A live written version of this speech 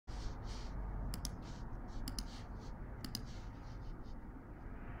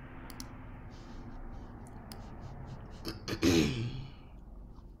Hello.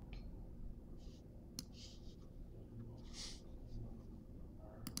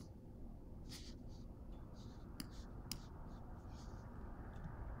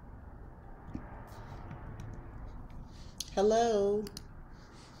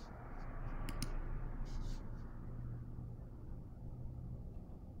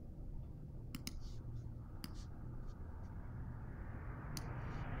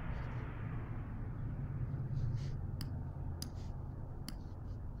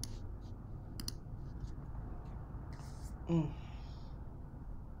 Mm.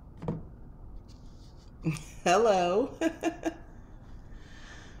 Hello.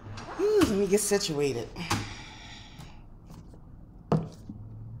 Let me get situated.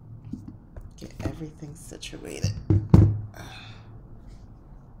 Get everything situated.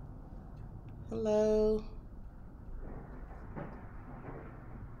 Hello.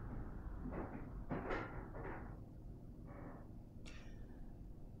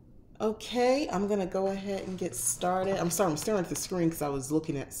 Okay, I'm gonna go ahead and get started. I'm sorry, I'm staring at the screen because I was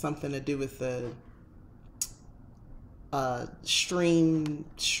looking at something to do with the stream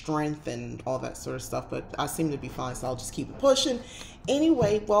strength and all that sort of stuff, but I seem to be fine, so I'll just keep it pushing.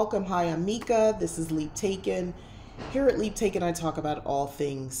 Anyway, welcome. Hi, I'm Mika. This is Leap Taken. Here at Leap Taken, I talk about all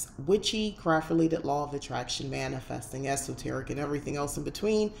things witchy, craft-related, law of attraction, manifesting, esoteric, and everything else in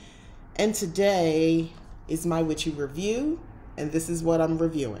between. And today is my witchy review, and this is what I'm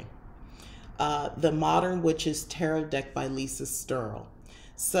reviewing. The Modern Witches Tarot Deck by Lisa Sterle.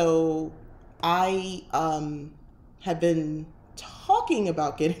 So I have been talking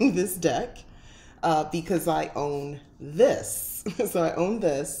about getting this deck because I own this. So I own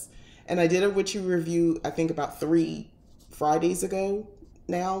this, and I did a witchy review, I think about 3 Fridays ago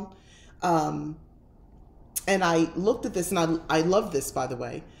now. And I looked at this, and I love this, by the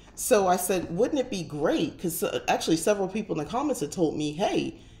way. So I said, wouldn't it be great? Because actually several people in the comments had told me,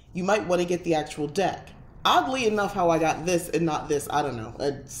 hey, you might want to get the actual deck. Oddly enough, how I got this and not this, I don't know.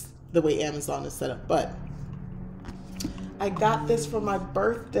 It's the way Amazon is set up. But I got this for my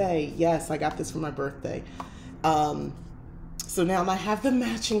birthday. Yes, I got this for my birthday. So now I have the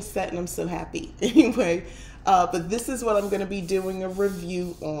matching set, and I'm so happy. Anyway, but this is what I'm going to be doing a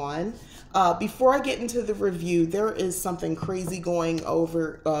review on. Before I get into the review, there is something crazy going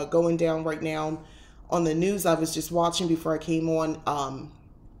down right now on the news. I was just watching before I came on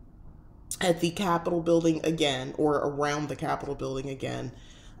at the Capitol building again, or around the Capitol building again.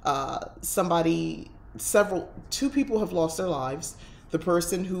 Two people have lost their lives. The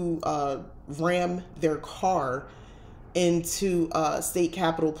person who rammed their car into state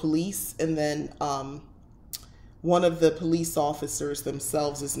capitol police, and then one of the police officers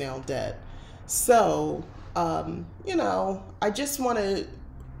themselves is now dead. So, you know, I just want to,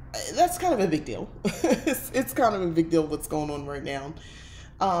 that's kind of a big deal. It's kind of a big deal what's going on right now.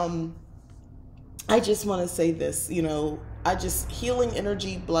 I just want to say this, you know, healing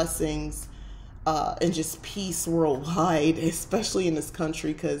energy, blessings, and just peace worldwide, especially in this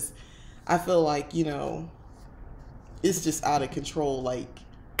country, because I feel like, you know, it's just out of control. Like,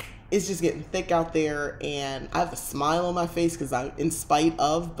 it's just getting thick out there, and I have a smile on my face because I'm in spite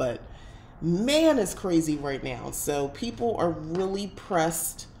of, but man, it's crazy right now. So people are really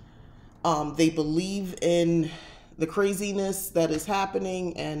pressed. They believe in the craziness that is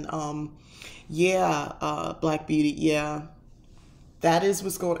happening, and Black Beauty, yeah, that is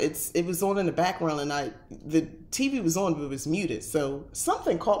what's going. It was on in the background, and the TV was on, but it was muted. So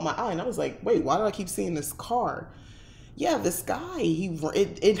something caught my eye, and I was like, wait, why do I keep seeing this car? Yeah, this guy,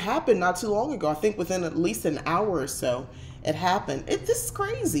 it happened not too long ago. I think within at least an hour or so, it happened. This is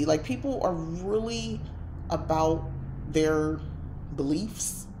crazy. Like, people are really about their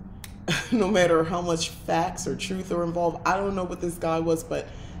beliefs, no matter how much facts or truth are involved. I don't know what this guy was, but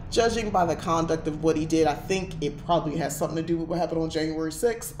judging by the conduct of what he did, I think it probably has something to do with what happened on January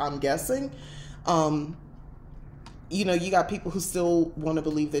 6th, I'm guessing. You know, you got people who still want to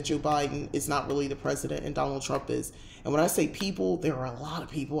believe that Joe Biden is not really the president and Donald Trump is. And when I say people, there are a lot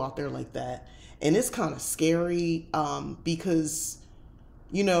of people out there like that. And it's kind of scary because,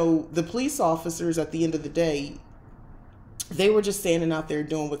 you know, the police officers at the end of the day, they were just standing out there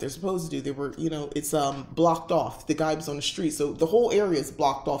doing what they're supposed to do. They were, you know, it's blocked off. The guy was on the street. So the whole area is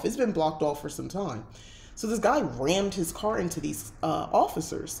blocked off. It's been blocked off for some time. So this guy rammed his car into these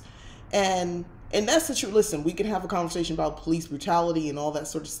officers. And that's the truth. Listen, we can have a conversation about police brutality and all that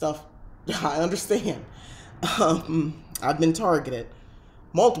sort of stuff. I understand. I've been targeted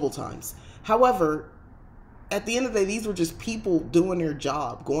multiple times. However, at the end of the day, these were just people doing their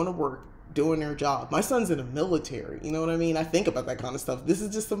job, going to work, doing their job. My son's in the military. You know what I mean? I think about that kind of stuff. This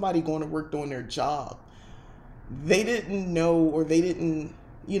is just somebody going to work, doing their job. they didn't know, or they didn't,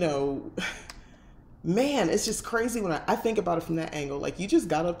 you know, man, it's just crazy when I think about it from that angle. Like, you just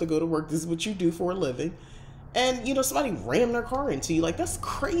got up to go to work. This is what you do for a living. And, you know, somebody rammed their car into you. Like, that's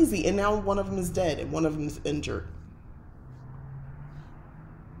crazy. And now one of them is dead and one of them is injured.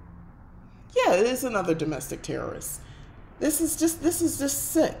 Yeah, it is another domestic terrorist. This is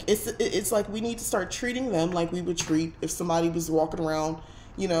just sick. It's like we need to start treating them like we would treat if somebody was walking around,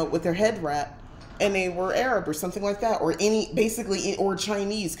 you know, with their head wrapped and they were Arab or something like that, or or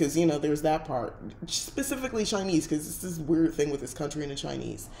Chinese, because, you know, there's that part. Specifically Chinese, because it's this weird thing with this country and the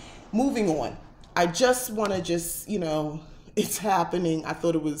Chinese. Moving on. I just want to you know, it's happening. I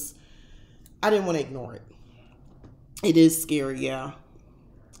didn't want to ignore it. It is scary, yeah.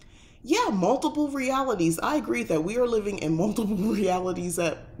 Yeah, multiple realities. I agree that we are living in multiple realities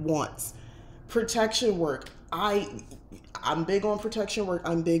at once. Protection work. I'm big on protection work.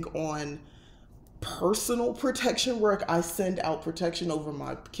 I'm big on personal protection work. I send out protection over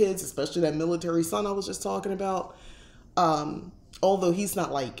my kids, especially that military son I was just talking about. Although he's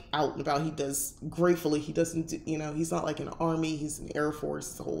not like out and about, he does gratefully. He doesn't, you know, he's not like in the Army. He's in the Air Force.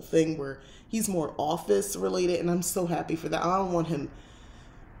 It's the whole thing where he's more office related, and I'm so happy for that. I don't want him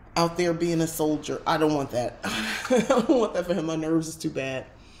out there being a soldier. I don't want that. I don't want that for him. My nerves is too bad.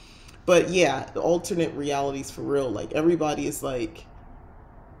 But yeah, the alternate realities for real. Like, everybody is like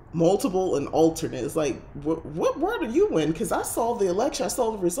multiple and alternate. It's like, what word are you in? Because I saw the election. I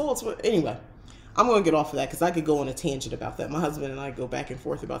saw the results. But anyway, I'm going to get off of that because I could go on a tangent about that. My husband and I go back and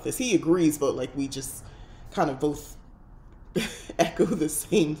forth about this. He agrees, but like we just kind of both echo the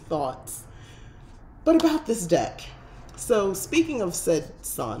same thoughts. But about this deck. So speaking of said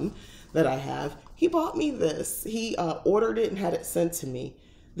son that I have, he bought me this. He ordered it and had it sent to me.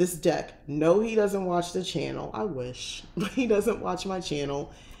 This deck. No, he doesn't watch the channel. I wish, but he doesn't watch my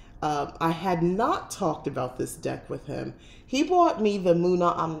channel. I had not talked about this deck with him. He bought me the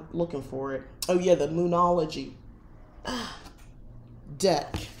I'm looking for it. Oh yeah, the Moonology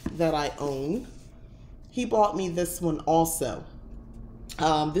deck that I own. He bought me this one also.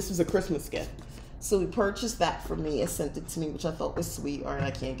 This was a Christmas gift. So he purchased that for me and sent it to me, which I thought was sweet. All right, I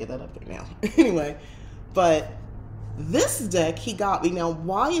can't get that up there now. Anyway, but this deck he got me. Now,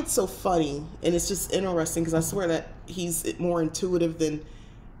 why it's so funny, and it's just interesting, because I swear that he's more intuitive than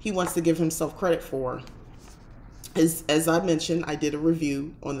he wants to give himself credit for. As I mentioned, I did a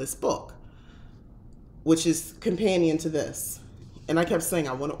review on this book, which is companion to this. And I kept saying,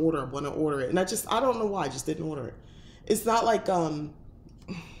 I want to order it. And I don't know why, I just didn't order it. It's not like,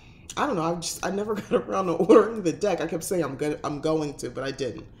 I don't know. I never got around to ordering the deck. I kept saying I'm going to, but I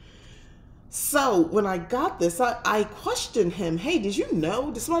didn't. So when I got this, I questioned him. Hey, did you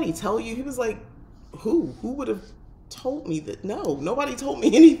know? Did somebody tell you? He was like, who? Who would have told me that? No, nobody told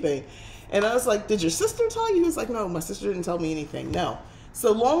me anything. And I was like, did your sister tell you? He was like, no, my sister didn't tell me anything. No.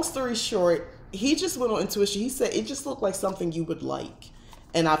 So long story short, he just went on intuition. He said, it just looked like something you would like.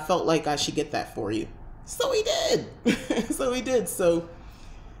 And I felt like I should get that for you. So he did. So he did. So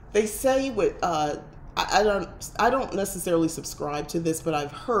they say with I don't necessarily subscribe to this, but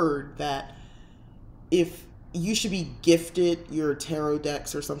I've heard that if you should be gifted your tarot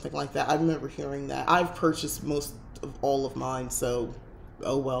decks or something like that. I remember hearing that. I've purchased most of all of mine, so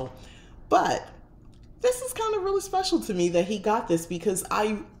oh well. But this is kind of really special to me that he got this, because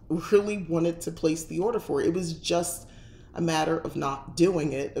I really wanted to place the order for it. It was just a matter of not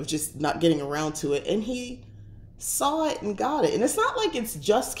doing it, of just not getting around to it, and he saw it and got it. And it's not like it's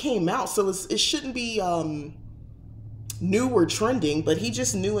just came out, so it shouldn't be new or trending, but he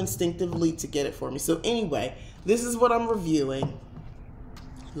just knew instinctively to get it for me. So anyway, this is what I'm reviewing.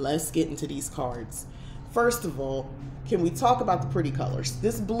 Let's get into these cards. First of all, can we talk about the pretty colors?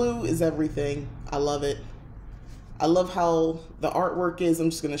 This blue is everything. I love it. I love how the artwork is. I'm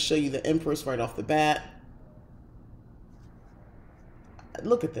just going to show you the Empress right off the bat.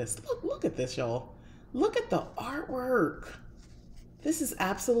 Look at this. Look at this, y'all. Look at the artwork. This is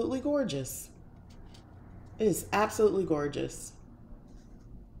absolutely gorgeous. It is absolutely gorgeous.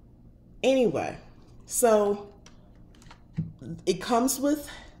 Anyway, so it comes with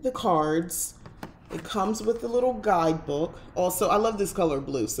the cards. It comes with the little guidebook. Also, I love this color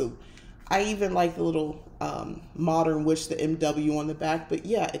blue. So I even like the little modern witch, the MW on the back. But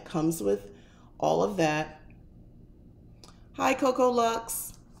yeah, it comes with all of that. Hi, Coco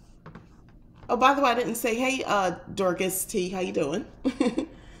Lux. Oh, by the way, I didn't say, hey, Dorcas T, how you doing?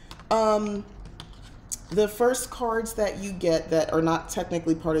 The first cards that you get that are not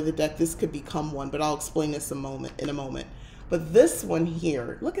technically part of the deck, this could become one, but I'll explain this in a moment. But this one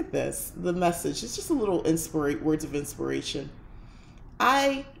here, look at this, the message. It's just a little words of inspiration.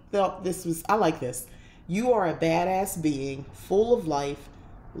 I felt this was, I like this. You are a badass being, full of life,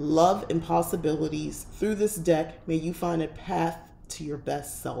 love, and possibilities. Through this deck, may you find a path to your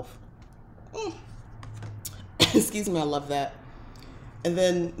best self. Excuse me, I love that. And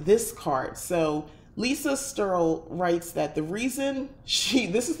then this card. So Lisa Sterl writes that the reason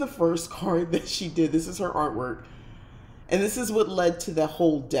this is the first card that she did. This is her artwork. And this is what led to the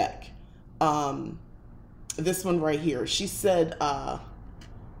whole deck. This one right here. She said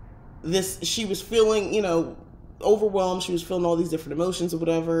she was feeling, you know, overwhelmed. She was feeling all these different emotions or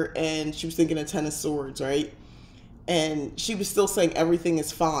whatever. And she was thinking of Ten of Swords, right? And she was still saying everything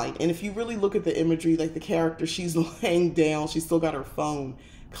is fine. And if you really look at the imagery, like the character, she's laying down. She's still got her phone.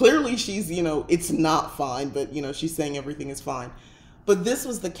 Clearly she's, you know, it's not fine, but, you know, she's saying everything is fine. But this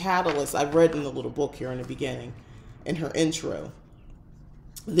was the catalyst I read in the little book here in the beginning, in her intro.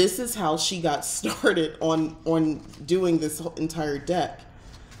 This is how she got started on doing this whole entire deck,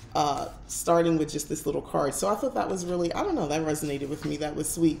 starting with just this little card. So I thought that was really, I don't know, that resonated with me. That was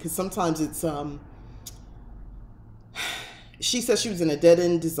sweet, because sometimes it's, she said she was in a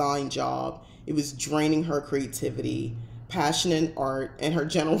dead-end design job. It was draining her creativity, passion in art, and her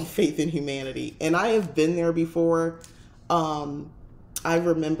general faith in humanity. And I have been there before. I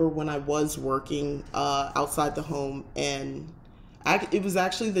remember when I was working outside the home, and it was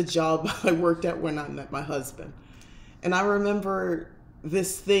actually the job I worked at when I met my husband. And I remember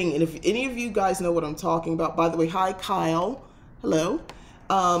this thing, and if any of you guys know what I'm talking about, by the way, hi Kyle, hello.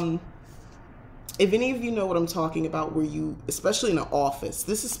 If any of you know what I'm talking about, where you, especially in an office,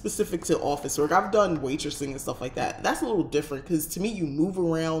 this is specific to office work. I've done waitressing and stuff like that. That's a little different, because to me, you move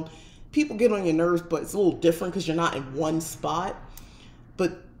around. People get on your nerves, but it's a little different because you're not in one spot.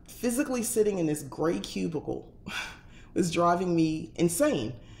 But physically sitting in this gray cubicle was driving me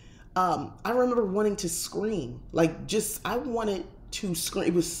insane. I remember wanting to scream. Like, I wanted to scream.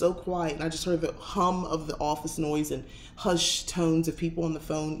 It was so quiet, and I just heard the hum of the office noise and hushed tones of people on the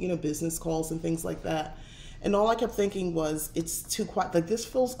phone, you know, business calls and things like that. And all I kept thinking was, it's too quiet. Like, this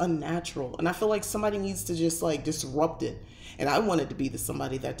feels unnatural, and I feel like somebody needs to just like disrupt it. And I wanted to be the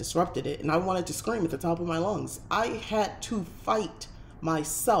somebody that disrupted it, and I wanted to scream at the top of my lungs. I had to fight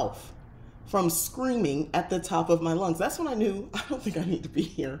myself from screaming at the top of my lungs. That's when I knew, I don't think I need to be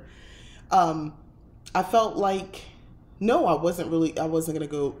here. I felt like, no, I wasn't going to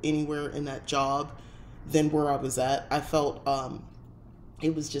go anywhere in that job than where I was at. I felt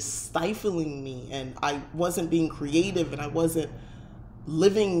it was just stifling me, and I wasn't being creative, and I wasn't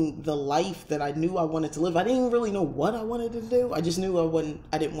living the life that I knew I wanted to live. I didn't really know what I wanted to do. I just knew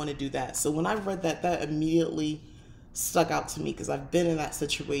I didn't want to do that. So when I read that, that immediately stuck out to me, because I've been in that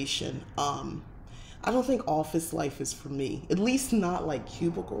situation. I don't think office life is for me, at least not like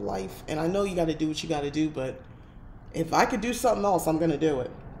cubicle life. And I know you got to do what you got to do, but if I could do something else, I'm going to do it.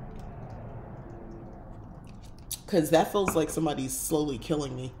 Because that feels like somebody's slowly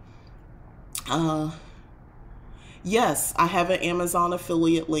killing me. Yes, I have an Amazon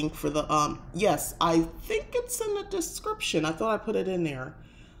affiliate link for the, yes, I think it's in the description. I thought I put it in there,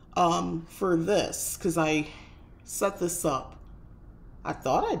 for this, because I set this up. I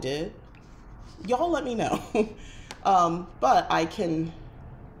thought I did. Y'all let me know. But I can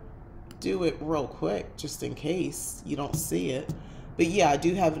do it real quick, just in case you don't see it. But yeah, I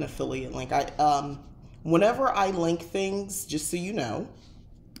do have an affiliate link. Whenever I link things, just so you know,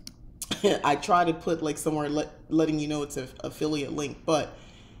 I try to put like somewhere letting you know it's an affiliate link, but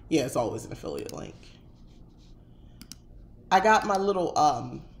yeah, it's always an affiliate link. I got my little,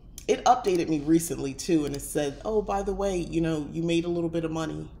 it updated me recently too, and it said, oh, by the way, you know, you made a little bit of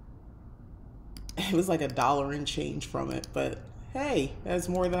money. It was like $1 and change from it, but hey, that's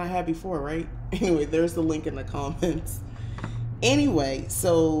more than I had before, right? Anyway, there's the link in the comments. Anyway,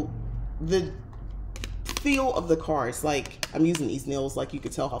 so the feel of the cards, like I'm using these nails, like you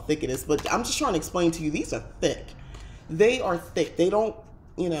could tell how thick it is, but I'm just trying to explain to you, these are thick. They are thick. They don't,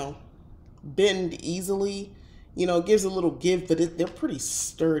 you know, bend easily. You know, it gives a little give, but they're pretty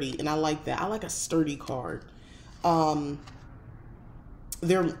sturdy, and I like that. I like a sturdy card. They're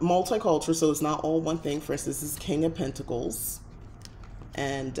multicultural, so it's not all one thing. For instance, this is King of Pentacles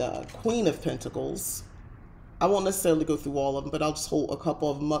and Queen of Pentacles. I won't necessarily go through all of them, but I'll just hold a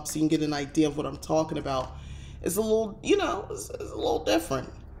couple of them up so you can get an idea of what I'm talking about. It's a little, you know, it's a little different.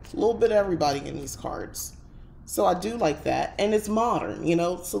 A little bit of everybody in these cards. So I do like that. And it's modern, you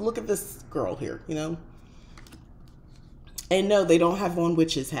know. So look at this girl here, you know. And no, they don't have on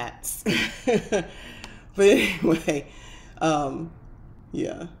witches' hats. But anyway,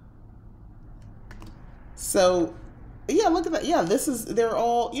 yeah. So yeah, look at that. Yeah, they're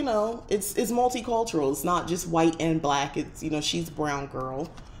all, you know, it's multicultural. It's not just white and black. It's, you know, she's a brown girl.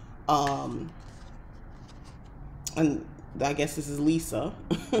 And I guess this is Lisa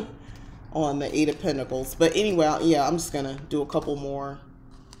on the Eight of Pentacles. But anyway, yeah, I'm just going to do a couple more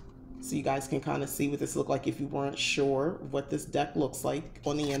so you guys can kind of see what this looks like if you weren't sure what this deck looks like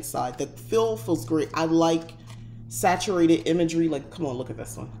on the inside. The feel feels great. I like saturated imagery. Like, come on, look at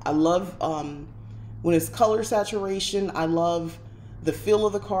this one. I love when it's color saturation. I love the feel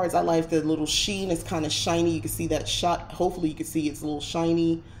of the cards. I like the little sheen. It's kind of shiny. You can see that shot. Hopefully you can see it's a little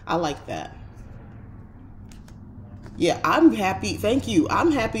shiny. I like that. Yeah, I'm happy. Thank you.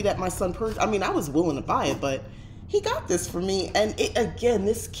 I'm happy that my son I mean, I was willing to buy it, but he got this for me. And again,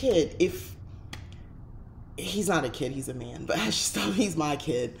 this kid, if he's not a kid, he's a man, but I just thought he's my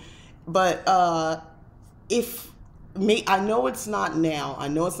kid. But I know it's not now. I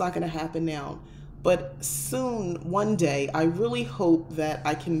know it's not going to happen now. But soon, one day, I really hope that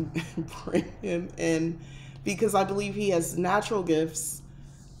I can bring him in because I believe he has natural gifts.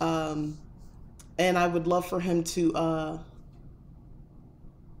 And I would love for him to,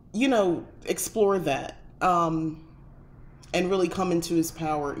 you know, explore that and really come into his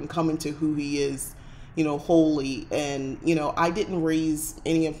power and come into who he is, you know, wholly. And, you know, I didn't raise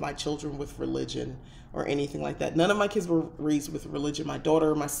any of my children with religion or anything like that. None of my kids were raised with religion. My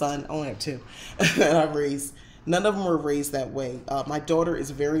daughter, my son, I only have two that I raised. None of them were raised that way. My daughter is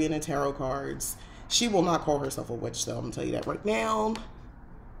very into tarot cards. She will not call herself a witch, though. I'm going to tell you that right now.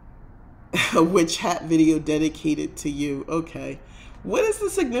 A witch hat video dedicated to you. Okay. What is the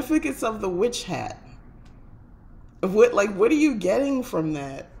significance of the witch hat? What are you getting from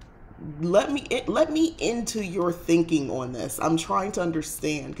that? Let me into your thinking on this. I'm trying to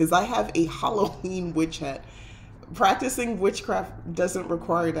understand because I have a Halloween witch hat. Practicing witchcraft doesn't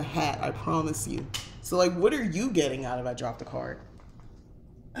require the hat, I promise you. So like, what are you getting out of I dropped a card?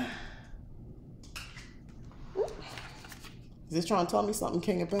 Is this trying to tell me something,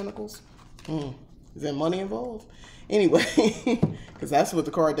 King of Pentacles? Is there money involved? Anyway, because that's what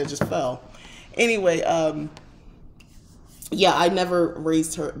the card that just fell. Anyway, yeah, I never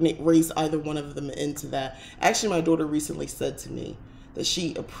raised either one of them into that. Actually, my daughter recently said to me that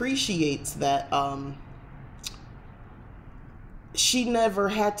she appreciates that she never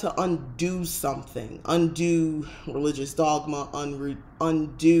had to undo something, undo religious dogma,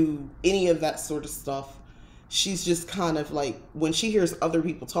 undo any of that sort of stuff. She's just kind of like, when she hears other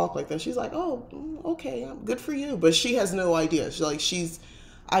people talk like that, she's like, oh, okay, good for you. But she has no idea.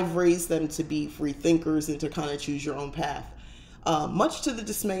 I've raised them to be free thinkers and to kind of choose your own path. Much to the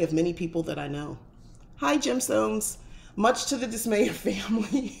dismay of many people that I know. Hi, Gemstones. Much to the dismay of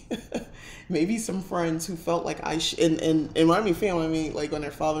family. Maybe some friends who felt like and when I mean family, I mean like on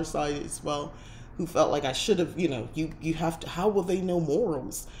their father's side as well, who felt like I should have, you know, you have to, how will they know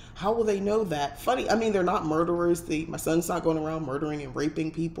morals? How will they know that? Funny, I mean, they're not murderers. My son's not going around murdering and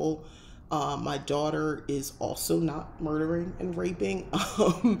raping people. My daughter is also not murdering and raping.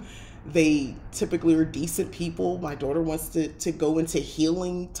 They typically are decent people. My daughter wants to go into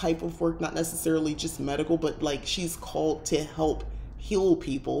healing type of work, not necessarily just medical, but like she's called to help heal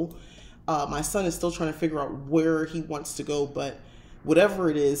people. My son is still trying to figure out where he wants to go, but whatever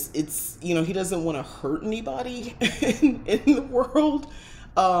it is, it's, you know, he doesn't want to hurt anybody in the world.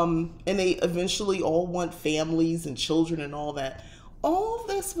 And they eventually all want families and children and all that. All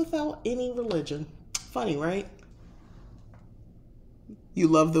this without any religion. Funny, right? You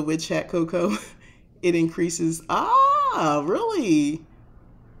love the witch hat, Coco? It increases. Ah, really?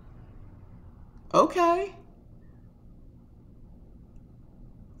 Okay.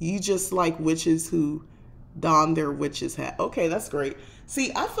 You just like witches who don their witch's hat. Okay, that's great.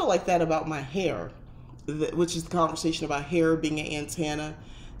 See, I feel like that about my hair, which is the conversation about hair being an antenna.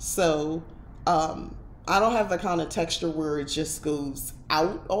 So I don't have the kind of texture where it just goes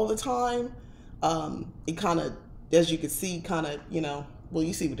out all the time. It kind of, as you can see, kind of, you know, well,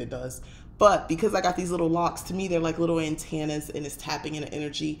 you see what it does. But because I got these little locks, to me, they're like little antennas and it's tapping into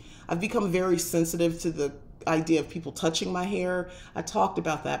energy. I've become very sensitive to the idea of people touching my hair. I talked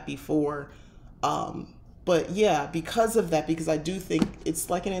about that before. But yeah, because of that, because I do think it's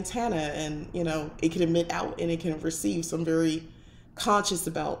like an antenna and, you know, it can emit out and it can receive. So I'm very conscious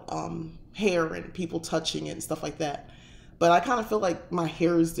about hair and people touching it and stuff like that. But I kind of feel like my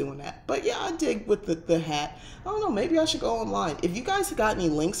hair is doing that. But yeah, I dig with the hat. I don't know, maybe I should go online. If you guys have got any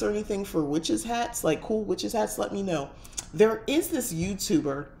links or anything for witches hats, like cool witches hats, let me know. There is this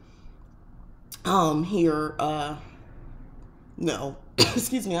YouTuber here, no,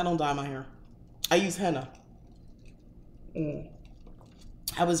 excuse me, I don't dye my hair. I use henna.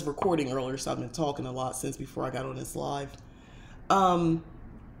 I was recording earlier, so I've been talking a lot since before I got on this live. No,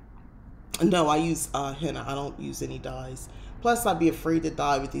 I use henna. I don't use any dyes. Plus, I'd be afraid to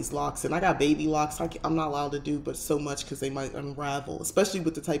die with these locks. And I got baby locks I'm not allowed to do but so much because they might unravel, especially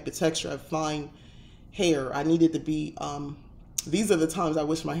with the type of texture I find hair. I needed to be, these are the times I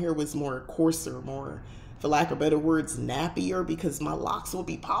wish my hair was more coarser, more, for lack of better words, nappier, because my locks will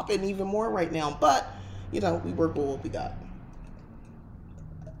be popping even more right now. But, you know, we work with what we got.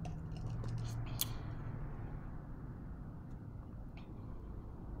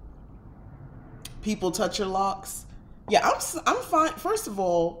 People touch your locks. Yeah, I'm fine. First of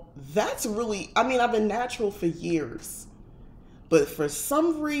all, that's really, I mean, I've been natural for years. But for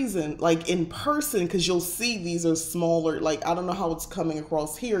some reason, like in person, because you'll see these are smaller, like I don't know how it's coming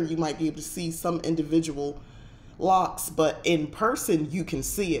across here. You might be able to see some individual locks, but in person, you can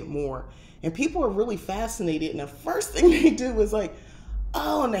see it more. And people are really fascinated. And the first thing they do is like,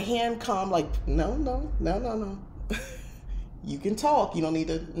 oh, and the hand calm, like, no, no, no, no, no. You can talk. You don't need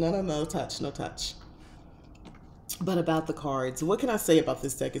to, no touch, no touch. But about the cards, what can I say about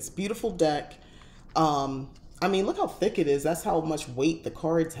this deck? It's a beautiful deck. I mean, look how thick it is. That's how much weight the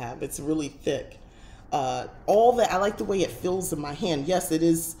cards have. It's really thick. All that, I like the way it feels in my hand. Yes, it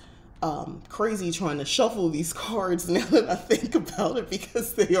is crazy trying to shuffle these cards now that I think about it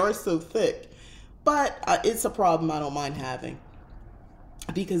because they are so thick. But it's a problem I don't mind having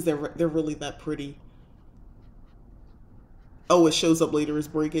because they're really that pretty. Oh, it shows up later as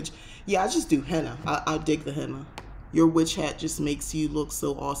breakage. Yeah, I just do henna. I dig the henna. Your witch hat just makes you look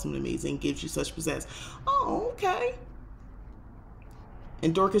so awesome and amazing. Gives you such pizzazz. Oh, okay.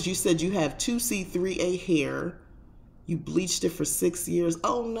 And Dorcas, you said you have 2C3A hair. You bleached it for 6 years.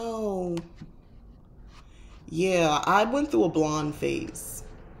 Oh, no. Yeah, I went through a blonde phase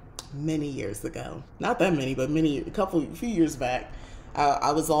many years ago. Not that many, but a few years back.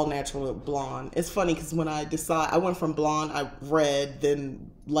 I was all natural blonde. It's funny because when I went from blonde, red,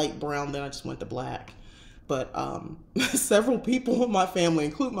 then light brown, then I just went to black. But several people in my family,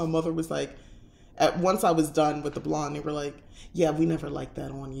 including my mother, was like, once I was done with the blonde, they were like, yeah, we never liked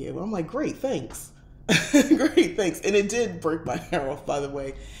that on you. I'm like, great, thanks. Great, thanks. And it did break my hair off, by the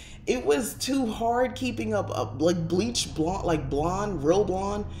way. It was too hard keeping up like bleach blonde, like blonde, real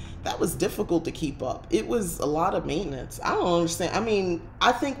blonde. That was difficult to keep up. It was a lot of maintenance. I don't understand. I mean,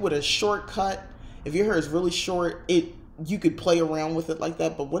 I think with a shortcut, if your hair is really short, you could play around with it like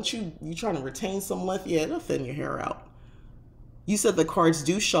that. But once you're trying to retain some length, yeah, it'll thin your hair out. You said the cards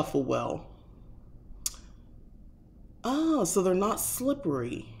do shuffle well. Oh, so they're not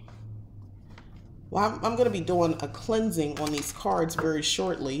slippery. Well, I'm going to be doing a cleansing on these cards very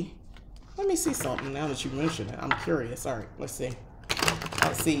shortly. Let me see something now that you mention it. I'm curious. All right, let's see.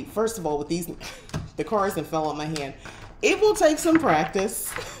 Let's see. First of all, with these, the cards that fell on my hand, it will take some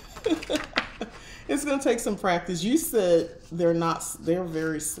practice. It's going to take some practice. You said they're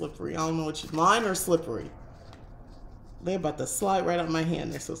very slippery. I don't know mine are slippery. They're about to slide right out my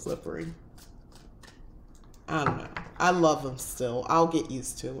hand. They're so slippery. I don't know. I love them still. I'll get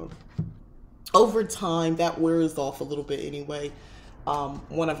used to them. Over time, that wears off a little bit anyway.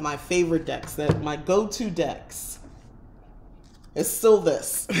 One of my favorite decks, my go-to decks, is still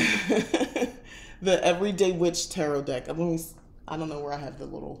this. The Everyday Witch Tarot deck. I don't know where I have the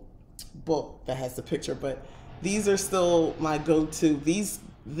little book that has the picture, but these are still my go-to.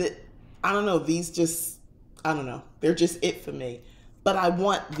 I don't know, I don't know. They're just it for me. But I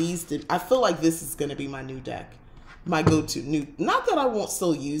want I feel like this is going to be my new deck. My go-to not that I won't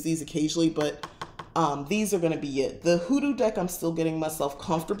still use these occasionally, but these are going to be it. The Hoodoo deck I'm still getting myself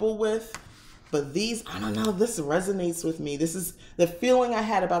comfortable with, but these, I don't know, this resonates with me. This is the feeling I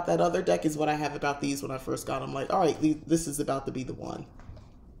had about that other deck is what I have about these when I first got them. I'm like, all right, this is about to be the one.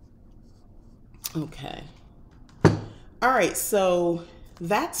 Okay. All right, so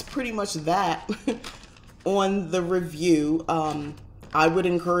that's pretty much that on the review. I would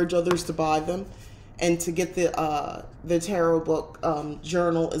encourage others to buy them and to get the tarot book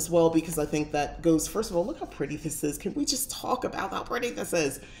journal as well, because I think that goes, first of all, look how pretty this is. Can we just talk about how pretty this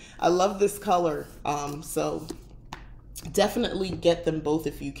is? I love this color. So definitely get them both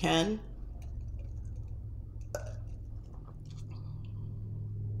if you can.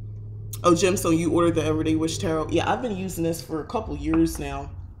 Oh, Gemstone, you ordered the Everyday Witch Tarot. Yeah, I've been using this for a couple years now,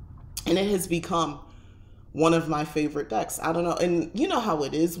 and it has become one of my favorite decks. I don't know. And you know how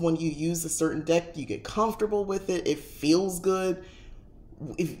it is when you use a certain deck, you get comfortable with it. It feels good.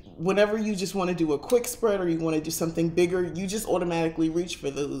 Whenever you just want to do a quick spread or you want to do something bigger, you just automatically reach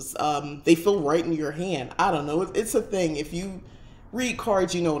for those. They feel right in your hand. I don't know. It's a thing. If you read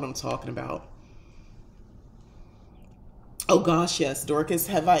cards, you know what I'm talking about. Oh gosh, yes. Dorcas,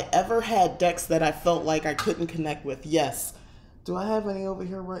 have I ever had decks that I felt like I couldn't connect with? Yes. Do I have any over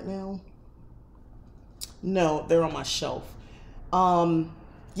here right now? No, they're on my shelf.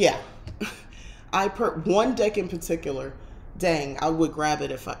 Yeah. One deck in particular, dang, I would grab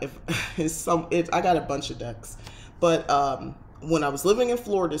it if it's I got a bunch of decks. But when I was living in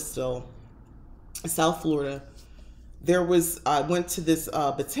Florida still, South Florida, I went to this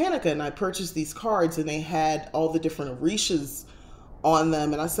Botanica and I purchased these cards and they had all the different Orishas on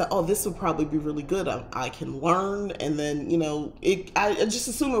them, and I said, oh, this would probably be really good. I can learn, and then, you know, I just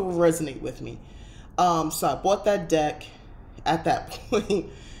assume it would resonate with me. So I bought that deck at that point,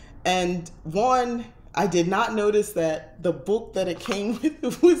 and I did not notice that the book that it came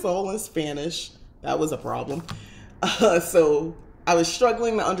with was all in Spanish. That was a problem. So I was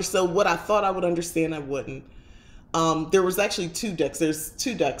struggling to understand what I thought I would understand. I wouldn't. There was actually two decks. There's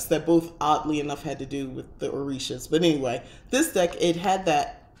two decks that both oddly enough had to do with the Orishas. But anyway, this deck, it had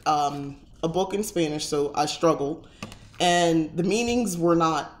that, a book in Spanish, so I struggled. And the meanings were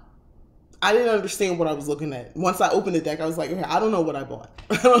not, I didn't understand what I was looking at. Once I opened the deck, I was like, okay, I don't know what I bought.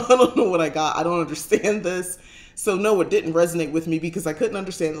 I don't know what I got. I don't understand this. So no, it didn't resonate with me because I couldn't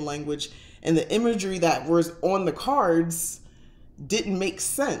understand the language. And the imagery that was on the cards didn't make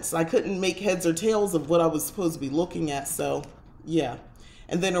sense. I couldn't make heads or tails of what I was supposed to be looking at. So yeah.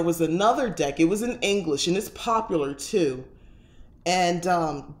 And then there was another deck. It was in English and it's popular too. And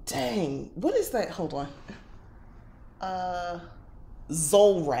dang, what is that? Hold on.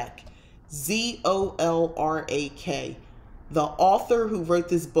 Zolrak. Zolrak. The author who wrote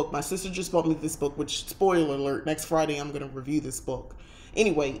this book, my sister just bought me this book, which, spoiler alert, next Friday I'm going to review this book.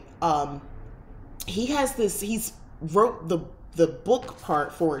 Anyway, he has this, he's wrote the book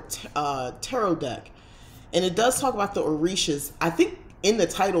part for a tarot deck. And it does talk about the Orishas. I think in the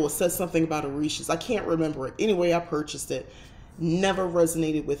title it says something about Orishas. I can't remember it. Anyway, I purchased it. Never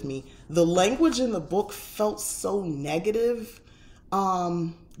resonated with me. The language in the book felt so negative.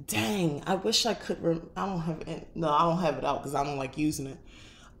 Dang, I wish I could. I don't have it. No, I don't have it out because I don't like using it.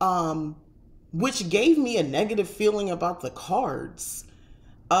 Which gave me a negative feeling about the cards.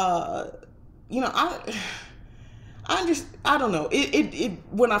 You know, I don't know.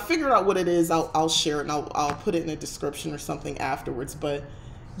 When I figure out what it is, I'll share it and I'll put it in a description or something afterwards. But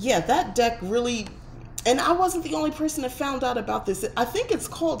yeah, that deck really, and I wasn't the only person that found out about this. I think it's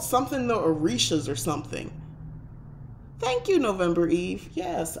called something the Orishas or something. Thank you, November Eve.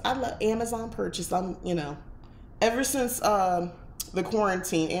 Yes, I love Amazon purchase. You know, ever since the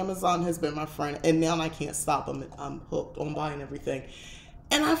quarantine, Amazon has been my friend, and now I can't stop. I'm hooked on buying everything,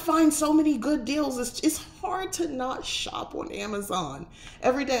 and I find so many good deals. It's hard to not shop on Amazon.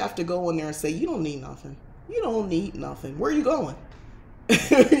 Every day I have to go in there and say, "You don't need nothing. You don't need nothing. Where are you going?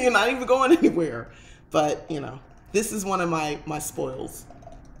 You're not even going anywhere." But you know, this is one of my spoils.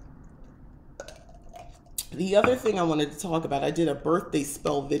 The other thing I wanted to talk about, I did a birthday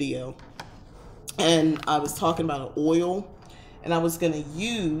spell video and I was talking about an oil, and I was going to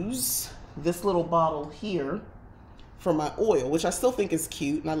use this little bottle here for my oil, which I still think is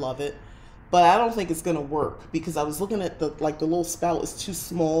cute and I love it, but I don't think it's going to work because I was looking at the little spout is too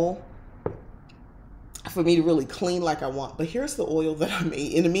small for me to really clean like I want. But here's the oil that I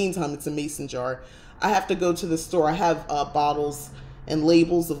made. In the meantime, it's a mason jar. I have to go to the store. I have bottles and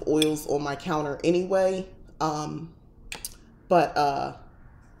labels of oils on my counter anyway.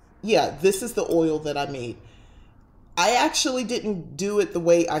 Yeah, this is the oil that I made. I actually didn't do it the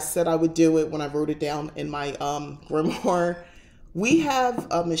way I said I would do it when I wrote it down in my grimoire. We have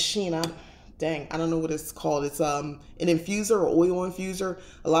a machine. Dang, I don't know what it's called. It's an infuser or oil infuser.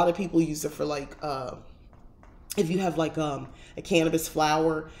 A lot of people use it for like if you have like a cannabis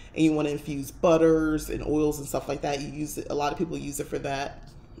flower and you want to infuse butters and oils and stuff like that, you use it. A lot of people use it for that.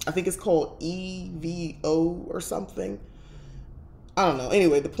 I think it's called EVO or something. I don't know.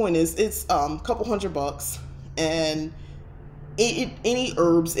 Anyway, the point is it's a couple $100, and any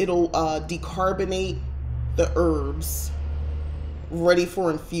herbs, it'll decarbonate the herbs ready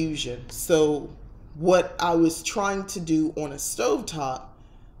for infusion. So what I was trying to do on a stovetop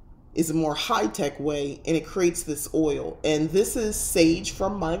is a more high-tech way, and it creates this oil. And this is sage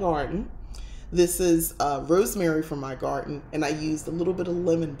from my garden. This is rosemary from my garden, and I used a little bit of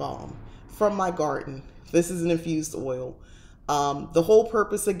lemon balm from my garden. This is an infused oil. The whole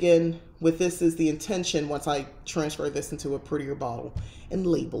purpose, again, with this is the intention, once I transfer this into a prettier bottle and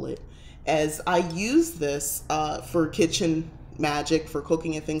label it, as I use this for kitchen magic, for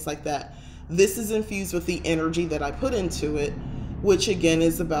cooking and things like that. This is infused with the energy that I put into it, which again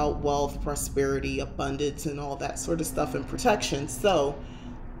is about wealth, prosperity, abundance, and all that sort of stuff, and protection. So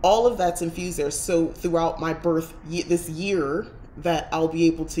all of that's infused there. So throughout my this year that I'll be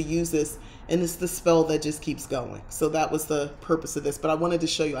able to use this, and it's the spell that just keeps going. So that was the purpose of this. But I wanted to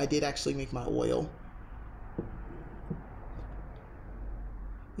show you I did actually make my oil.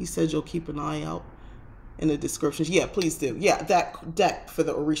 You said you'll keep an eye out in the descriptions. Yeah, please do. Yeah, that deck for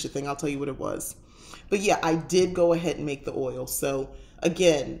the Orisha thing, I'll tell you what it was. But yeah, I did go ahead and make the oil. So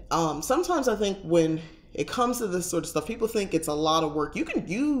again, sometimes I think when it comes to this sort of stuff, people think it's a lot of work. You can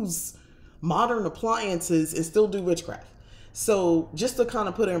use modern appliances and still do witchcraft. So just to kind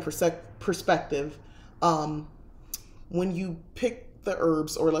of put it in perspective, when you pick the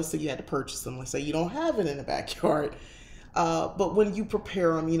herbs, or let's say you had to purchase them, let's say you don't have it in the backyard, but when you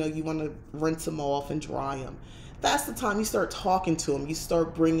prepare them, you know, you want to rinse them off and dry them. That's the time you start talking to them. You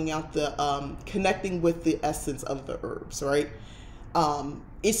start bringing out the, connecting with the essence of the herbs, right?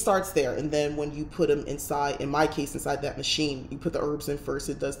 It starts there. And then when you put them inside, in my case, inside that machine, you put the herbs in first,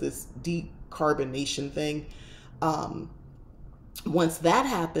 it does this decarbonation thing. Once that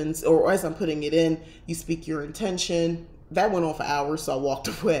happens, or as I'm putting it in, you speak your intention. That went on for hours, so I walked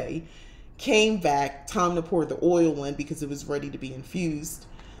away. Came back, time to pour the oil in because it was ready to be infused.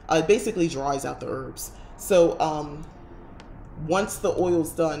 It basically dries out the herbs. So once the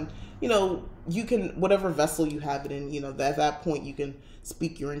oil's done, you know, you can, whatever vessel you have it in, you know, at that point you can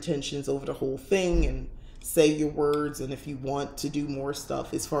speak your intentions over the whole thing and say your words. And if you want to do more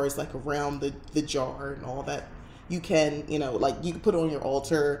stuff as far as like around the jar and all that, you can, you know, like you can put it on your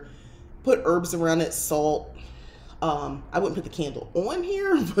altar, put herbs around it, salt. I wouldn't put the candle on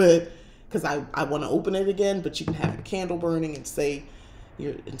here, but because I want to open it again, but you can have your candle burning and say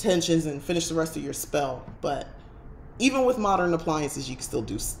your intentions and finish the rest of your spell. But even with modern appliances, you can still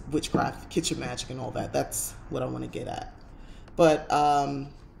do witchcraft, kitchen magic, and all that. That's what I want to get at. But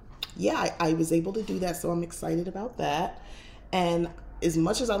yeah, I was able to do that, so I'm excited about that. And as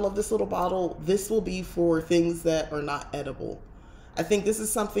much as I love this little bottle, this will be for things that are not edible. I think this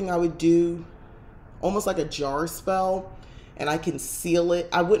is something I would do almost like a jar spell, and I can seal it.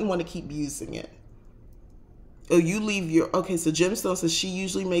 I wouldn't want to keep using it. Oh, you leave your, okay, so Gemstone says she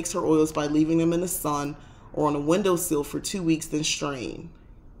usually makes her oils by leaving them in the sun or on a windowsill for 2 weeks, then strain.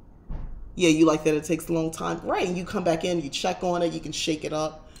 Yeah, you like that it takes a long time. Right, and you come back in, you check on it, you can shake it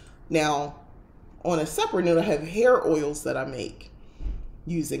up. Now, on a separate note, I have hair oils that I make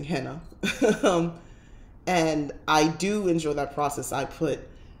using henna. And I do enjoy that process. I put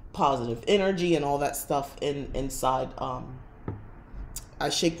positive energy and all that stuff inside. I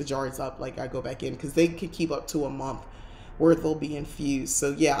shake the jars up, like I go back in, because they can keep up to a month where they'll be infused.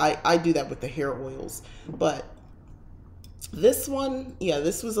 So yeah, I do that with the hair oils. But this one, yeah,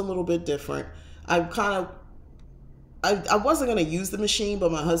 this was a little bit different. I wasn't going to use the machine,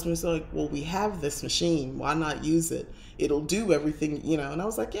 but my husband was like, well, we have this machine. Why not use it? It'll do everything, you know. And I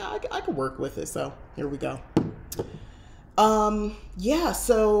was like, yeah, I could work with it. So here we go. Yeah,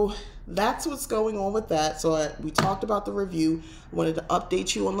 so that's what's going on with that. So we talked about the review. I wanted to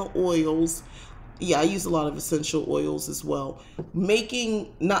update you on the oils. Yeah, I use a lot of essential oils as well.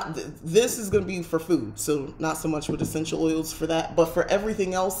 Making, not, this is going to be for food, so not so much with essential oils for that, but for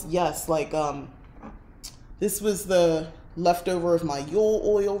everything else, yes, like, this was the leftover of my Yule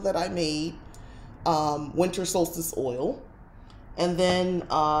oil that I made, winter solstice oil, and then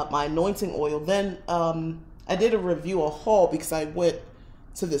my anointing oil. Then I did a review, a haul, because I went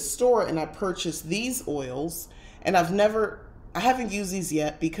to the store and I purchased these oils, and I haven't used these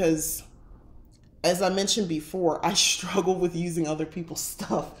yet because, as I mentioned before, I struggle with using other people's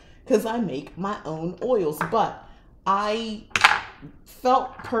stuff because I make my own oils. But I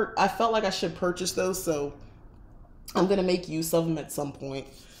felt like I should purchase those, so I'm gonna make use of them at some point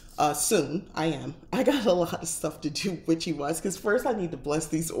soon. I got a lot of stuff to do witchy wise, because first I need to bless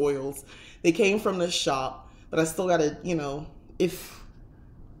these oils. They came from the shop, but I still gotta, you know,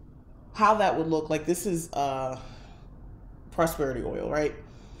 how that would look like. This is prosperity oil, right?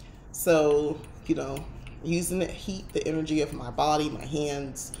 So, you know, using the heat, the energy of my body, my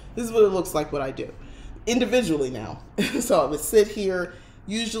hands. This is what it looks like, what I do individually now. So I would sit here.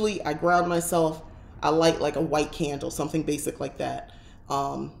 Usually I ground myself. I light like a white candle, something basic like that.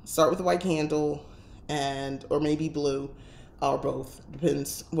 Start with a white candle, or maybe blue, or both,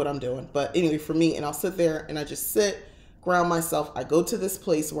 depends what I'm doing. But anyway, for me, and I'll sit there and I just sit, ground myself. I go to this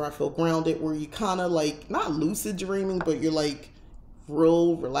place where I feel grounded, where you kind of like, not lucid dreaming, but you're like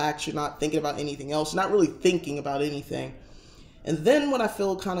real relaxed. You're not thinking about anything else. You're not really thinking about anything. And then when I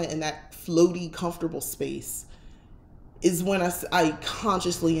feel kind of in that floaty, comfortable space is when I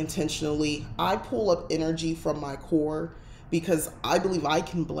consciously, intentionally, I pull up energy from my core, because I believe I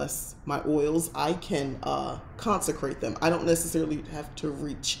can bless my oils. I can consecrate them. I don't necessarily have to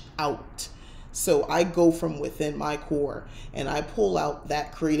reach out. So I go from within my core and I pull out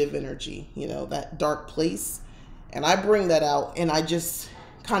that creative energy, you know, that dark place, and I bring that out, and I just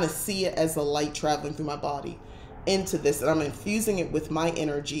kind of see it as a light traveling through my body. into this, and I'm infusing it with my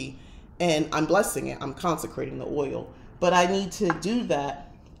energy, and I'm blessing it. I'm consecrating the oil. But I need to do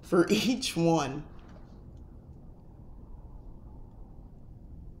that for each one.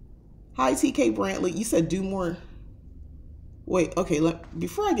 Hi, TK Brantley. You said do more. Wait, okay.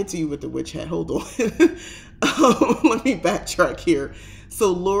 Before I get to you with the witch hat, hold on. Let me backtrack here.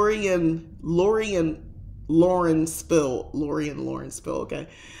 So Lauren Spill. Okay.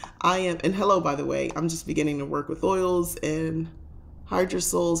 I am, and hello, by the way. I'm just beginning to work with oils, and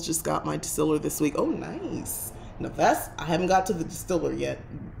Hydrosols just got my distiller this week. Oh, nice. Now I haven't got to the distiller yet.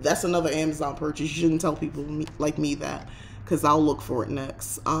 That's another Amazon purchase. You shouldn't tell people like me that, because I'll look for it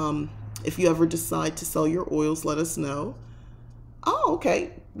next. If you ever decide to sell your oils, let us know. Oh,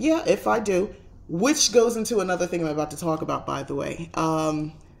 okay. Yeah, if I do. Which goes into another thing I'm about to talk about, by the way.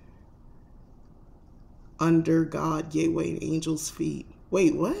 Under God, Yahweh, angels' feet.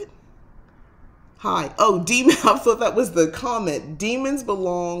 Wait, what? Hi. Oh, demon. I thought that was the comment. Demons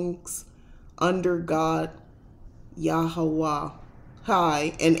belongs under God, Yahweh.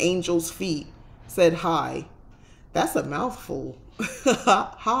 Hi. And angels' feet. Said hi. That's a mouthful.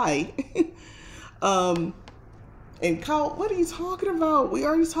 Hi. And Kyle, what are you talking about? We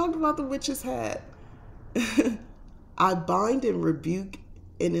already talked about the witch's hat. I bind and rebuke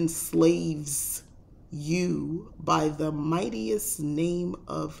and enslaves you by the mightiest name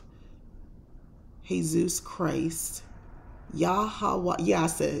of Jesus Christ. Yahweh. Yeah, I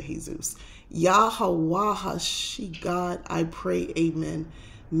said Jesus. Yahweh Hashi God, I pray, amen.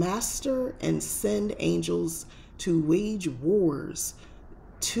 Master, and send angels to wage wars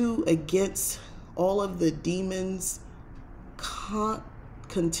against all of the demons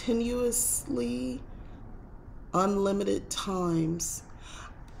continuously, unlimited times.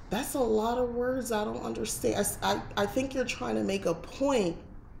 That's a lot of words I don't understand. I think you're trying to make a point,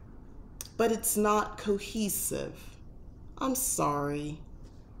 but it's not cohesive. I'm sorry.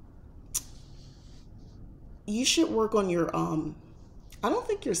 You should work on your, I don't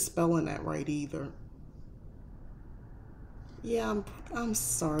think you're spelling that right either. Yeah, I'm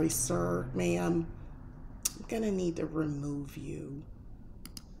sorry, sir, ma'am. I'm gonna need to remove you.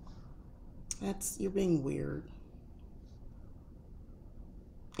 You're being weird.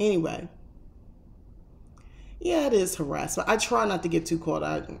 Anyway. Yeah, it is harassment. I try not to get too caught.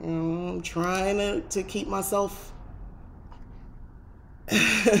 I'm trying to keep myself,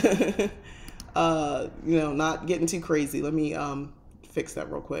 not getting too crazy. Let me fix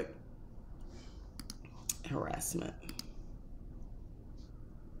that real quick. Harassment.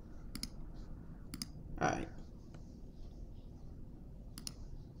 All right.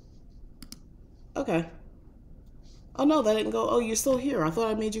 Okay. Oh no, that didn't go. Oh, you're still here. I thought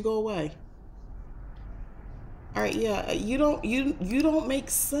I made you go away. All right, yeah. You don't make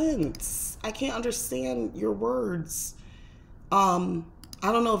sense. I can't understand your words. I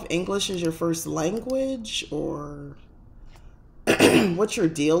don't know if English is your first language or what your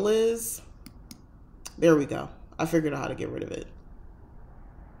deal is. There we go. I figured out how to get rid of it.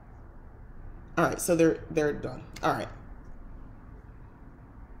 All right, so they're done. All right.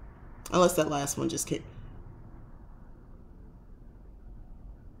 Unless that last one just came.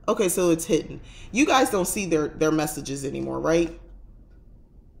 Okay, so it's hidden. You guys don't see their messages anymore, right?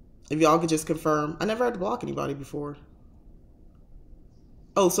 If y'all could just confirm. I never had to block anybody before.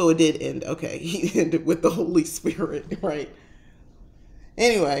 Oh, so it did end. Okay, he ended with the Holy Spirit, right?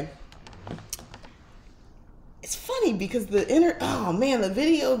 Anyway. It's funny because oh man, the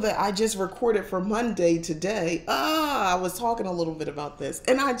video that I just recorded for Monday today, I was talking a little bit about this.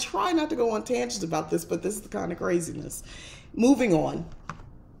 And I try not to go on tangents about this, but this is the kind of craziness. Moving on.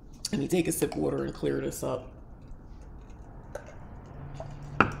 Let me take a sip of water and clear this up.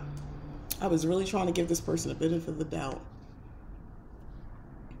 I was really trying to give this person a benefit of the doubt.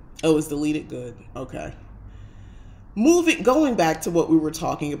 Oh, it's deleted? Good. Okay. Going back to what we were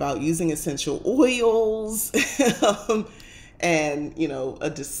talking about, using essential oils and, a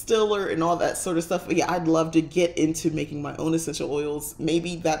distiller and all that sort of stuff. But yeah, I'd love to get into making my own essential oils.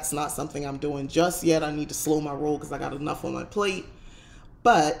 Maybe that's not something I'm doing just yet. I need to slow my roll because I got enough on my plate.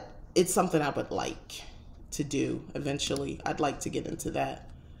 But it's something I would like to do eventually. I'd like to get into that.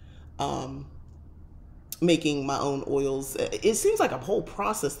 Making my own oils. It seems like a whole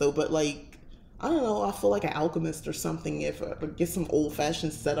process though, but I don't know, I feel like an alchemist or something. If I get some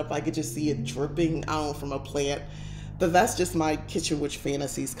old-fashioned setup, I could just see it dripping, I don't know, from a plant. But that's just my kitchen witch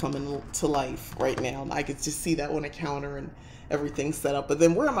fantasies coming to life right now. I could just see that on a counter and everything set up. But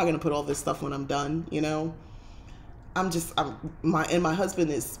then where am I going to put all this stuff when I'm done, my husband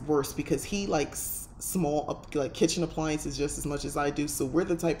is worse because he likes small, kitchen appliances just as much as I do. So we're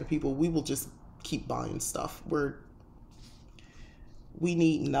the type of people, we will just keep buying stuff. We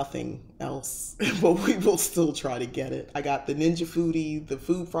need nothing else, but we will still try to get it. I got the Ninja Foodie, the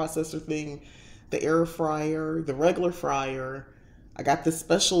food processor thing, the air fryer, the regular fryer. I got the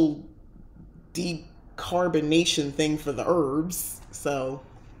special decarbonation thing for the herbs. So,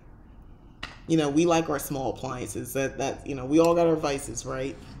 you know, we like our small appliances. That you know, we all got our vices,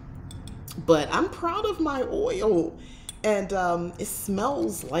 right? But I'm proud of my oil, and it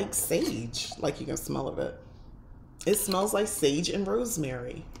smells like sage. Like you can smell of it. It smells like sage and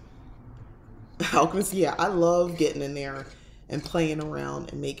rosemary. Alchemist, yeah, I love getting in there and playing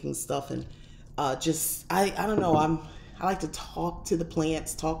around and making stuff, and just I don't know, I like to talk to the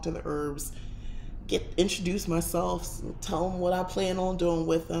plants, talk to the herbs, introduce myself, tell them what I plan on doing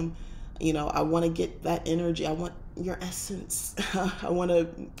with them. You know, I want to get that energy. I want your essence. I want to,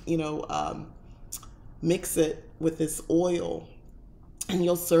 you know, mix it with this oil, and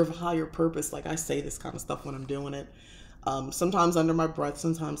you'll serve a higher purpose. Like I say this kind of stuff when I'm doing it. Sometimes under my breath,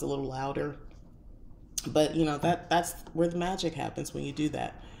 sometimes a little louder. But, you know, that's where the magic happens when you do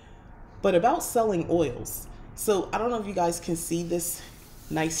that. But about selling oils. So I don't know if you guys can see this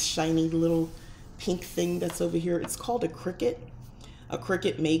nice, shiny little pink thing that's over here. It's called a Cricut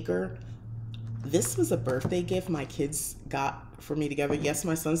maker. This was a birthday gift my kids got for me together. Yes,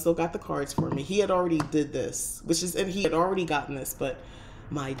 my son still got the cards for me. He had already did this, and he had already gotten this, but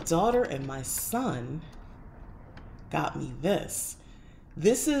my daughter and my son got me this.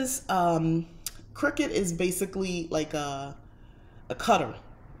 This is, Cricut is basically like a cutter.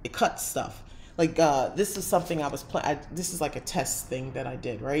 It cuts stuff. Like, this is something I was this is like a test thing that I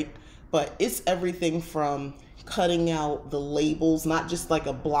did, right? But it's everything from cutting out the labels, not just like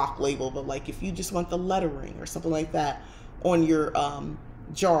a block label, but like if you just want the lettering or something like that on your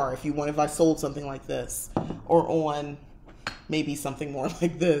jar, if I sold something like this, or on maybe something more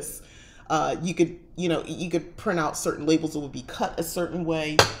like this, you could print out certain labels that would be cut a certain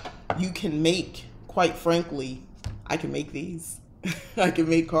way. You can make, quite frankly, I can make these. I can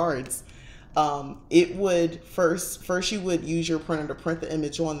make cards. It would first you would use your printer to print the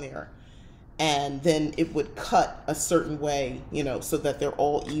image on there, and then it would cut a certain way, you know, so that they're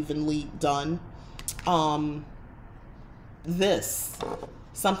all evenly done.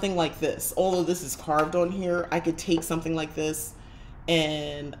 Something like this, although this is carved on here, I could take something like this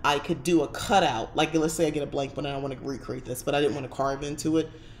and I could do a cutout. Like, let's say I get a blank one and I want to recreate this, but I didn't want to carve into it.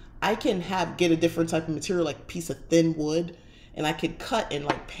 I can get a different type of material, like a piece of thin wood, and I could cut and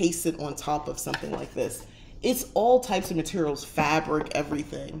like paste it on top of something like this. It's all types of materials, fabric,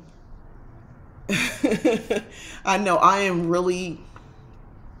 everything. I know I am really,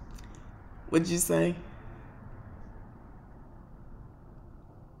 what'd you say?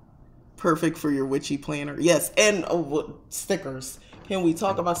 Perfect for your witchy planner. Yes, and stickers. Can we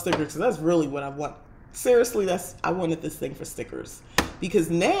talk about stickers? Because that's really what I want. Seriously, I wanted this thing for stickers, because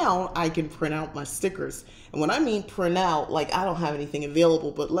now I can print out my stickers. And when I mean print out, like, I don't have anything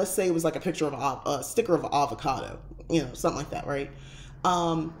available, but let's say it was like a picture of a sticker of an avocado, you know, something like that, right?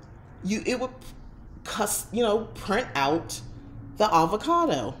 It would print out the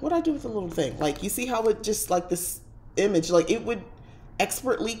avocado. What I do with the little thing? Like, you see how it just, like, this image, like, it would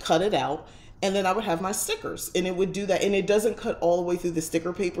expertly cut it out, and then I would have my stickers, and it would do that. And it doesn't cut all the way through the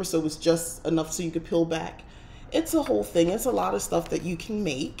sticker paper, so it's just enough so you could peel back. It's a whole thing. It's a lot of stuff that you can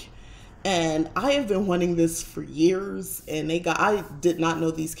make. And I have been wanting this for years, and I did not know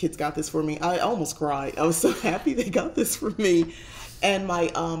these kids got this for me. I almost cried. I was so happy they got this for me. And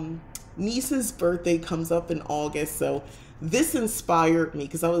my niece's birthday comes up in August, so this inspired me,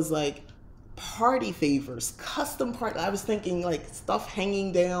 because I was like, party favors, custom party. I was thinking like stuff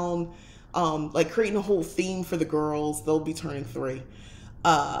hanging down, like creating a whole theme for the girls. They'll be turning 3.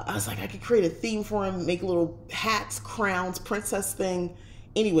 I was like, I could create a theme for them, make little hats, crowns, princess thing.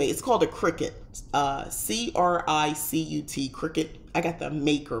 Anyway, it's called a Cricut, C-R-I-C-U-T, Cricut. I got the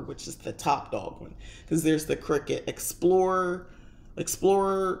Maker, which is the top dog one, because there's the Cricut Explorer,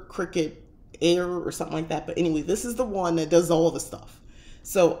 Cricut Air, or something like that. But anyway, this is the one that does all the stuff.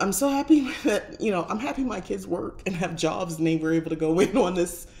 So I'm so happy that, I'm happy my kids work and have jobs, and they were able to go in on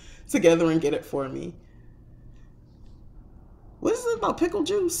this together and get it for me. What is it about pickle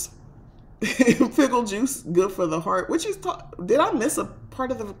juice? Pickle juice, good for the heart. Did I miss a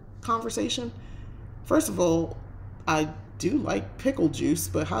part of the conversation? First of all, I do like pickle juice,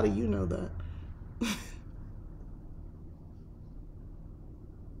 but how do you know that?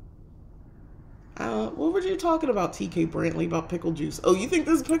 What were you talking about, TK Brantley, about pickle juice? Oh, you think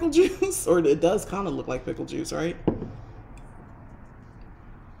this is pickle juice? Or it does kind of look like pickle juice, right?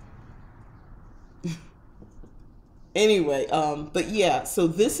 Anyway, but yeah, so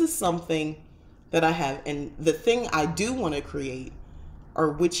this is something that I have. And the thing I do want to create are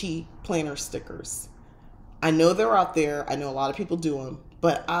witchy planner stickers. I know they're out there. I know a lot of people do them,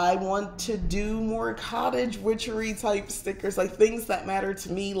 but I want to do more cottage witchery type stickers, like things that matter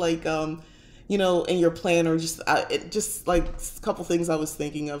to me, like, you know, in your planner, just like a couple things I was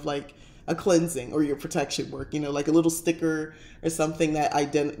thinking of, like a cleansing or your protection work, you know, like a little sticker or something that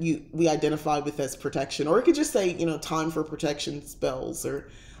we identify with as protection, or it could just say, you know, time for protection spells, or,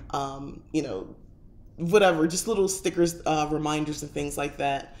 you know, whatever, just little stickers, reminders and things like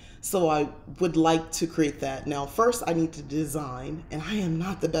that. So I would like to create that. Now, first I need to design, and I am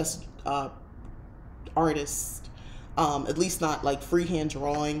not the best artist, at least not like freehand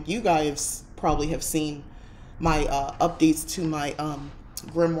drawing. You guys probably have seen my updates to my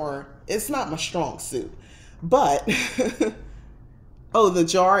grimoire. It's not my strong suit, but oh, the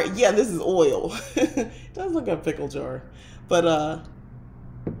jar. Yeah, this is oil. It does look like a pickle jar, but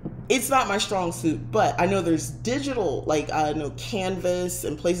it's not my strong suit. But I know there's digital, like I know Canvas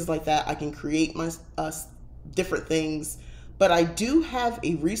and places like that. I can create my different things. But I do have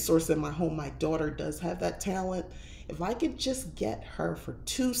a resource in my home. My daughter does have that talent. If I could just get her for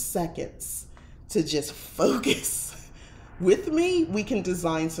 2 seconds to just focus with me, we can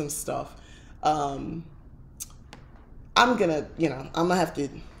design some stuff. I'm gonna, you know, I'm gonna have to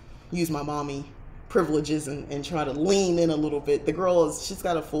use my mommy privileges and try to lean in a little bit. The girl she's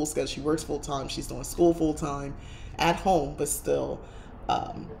got a full schedule. She works full time. She's doing school full time at home, but still,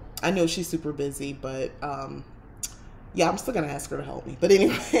 I know she's super busy, but, yeah, I'm still gonna ask her to help me. But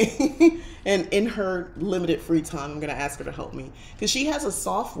anyway, and in her limited free time, I'm gonna ask her to help me, because she has a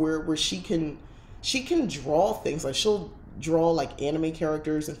software where she can draw things. Like she'll draw like anime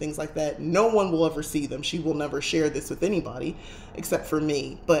characters and things like that. No one will ever see them. She will never share this with anybody except for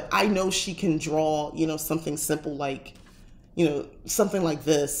me. But I know she can draw, you know, something simple like, you know, something like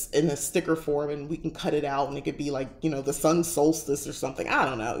this in a sticker form, and we can cut it out, and it could be like, you know, the sun solstice or something. I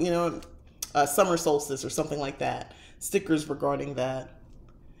don't know, you know, summer solstice or something like that. Stickers regarding that.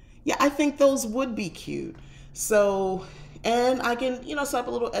 Yeah, I think those would be cute. So, and I can, you know, set up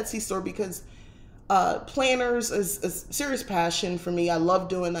a little Etsy store, because planners is a serious passion for me. I love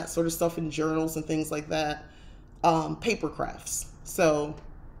doing that sort of stuff in journals and things like that. Paper crafts. So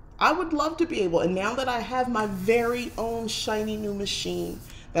I would love to be able, and now that I have my very own shiny new machine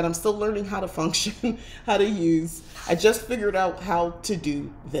that I'm still learning how to function, how to use, I just figured out how to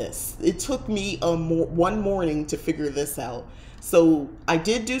do this. It took me one morning to figure this out. So I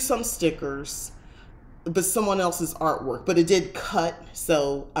did do some stickers, but someone else's artwork, but it did cut.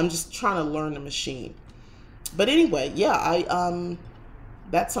 So I'm just trying to learn the machine. But anyway, yeah,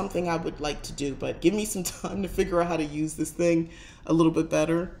 that's something I would like to do, but give me some time to figure out how to use this thing a little bit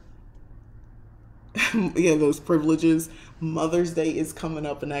better. Yeah, those privileges. Mother's Day is coming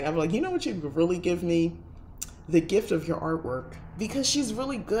up, and I'm like, you know what, you could really give me the gift of your artwork, because she's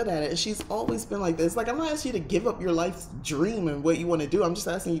really good at it, and she's always been like this. Like, I'm not asking you to give up your life's dream and what you want to do. I'm just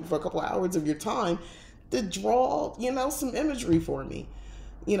asking you for a couple of hours of your time to draw, you know, some imagery for me.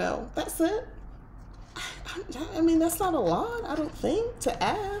 You know, that's it. I mean, that's not a lot, I don't think, to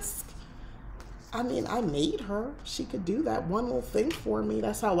ask. I mean, I made her. She could do that one little thing for me.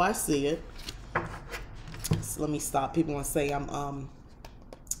 That's how I see it. So let me stop. People want to say I'm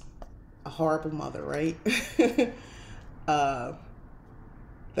a horrible mother, right? That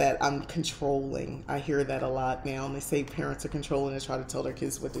I'm controlling. I hear that a lot now, and they say parents are controlling and try to tell their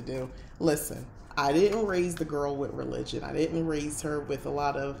kids what to do. Listen, I didn't raise the girl with religion. I didn't raise her with a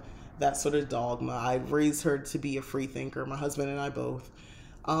lot of that sort of dogma. I raised her to be a free thinker, my husband and I both.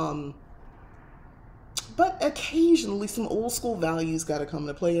 But occasionally some old school values got to come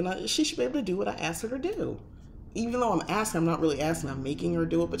into play, and she should be able to do what I asked her to do. Even though I'm asking, I'm not really asking, I'm making her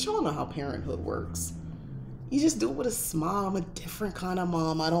do it. But y'all know how parenthood works. You just do it with a smile. I'm a different kind of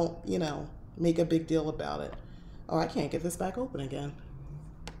mom. I don't, you know, make a big deal about it. Oh, I can't get this back open again.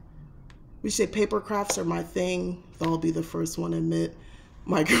 We say paper crafts are my thing. I'll be the first one to admit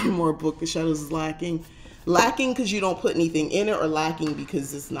my grimoire book, The Shadows, is lacking. Lacking because you don't put anything in it, or lacking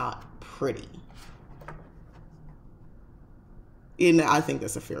because it's not pretty. And I think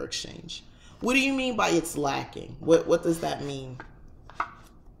that's a fair exchange. What do you mean by it's lacking? What does that mean?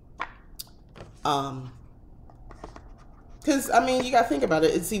 Because, I mean, you got to think about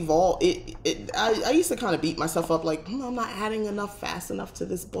it. It's evolved. I used to kind of beat myself up like, I'm not adding enough fast enough to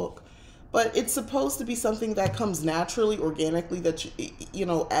this book. But it's supposed to be something that comes naturally, organically, that, you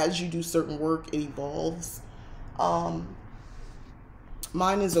know, as you do certain work, it evolves. Mine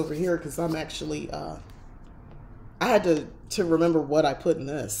is over here because I'm actually, I had to remember what I put in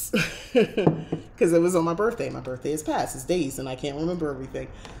this. Because because it was on my birthday. My birthday is past, it's days, and I can't remember everything.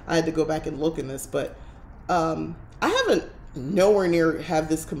 I had to go back and look in this, but I haven't nowhere near have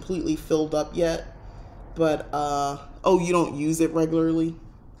this completely filled up yet. But oh, you don't use it regularly?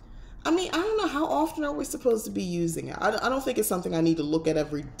 I mean, I don't know, how often are we supposed to be using it? I don't think it's something I need to look at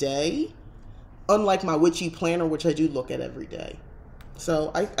every day, unlike my Witchy planner, which I do look at every day.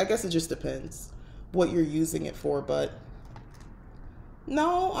 So I guess it just depends what you're using it for. But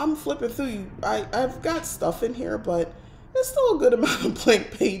no, I'm flipping through. I've got stuff in here, but there's still a good amount of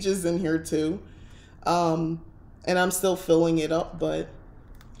blank pages in here too. And I'm still filling it up, but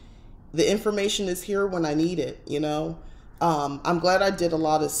the information is here when I need it, you know? I'm glad I did a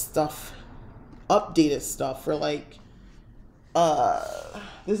lot of stuff, updated stuff for like,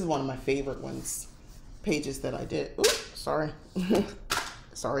 this is one of my favorite ones, pages that I did. Ooh, sorry.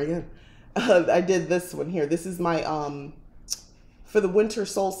 Sorry again. I did this one here. This is my, for the winter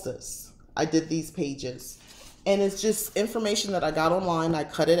solstice, I did these pages. And it's just information that I got online. I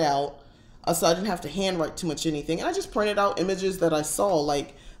cut it out, so I didn't have to handwrite too much anything. And I just printed out images that I saw,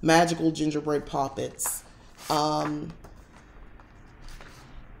 like magical gingerbread poppets. I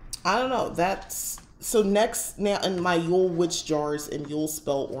don't know. That's so next now in my Yule witch jars and Yule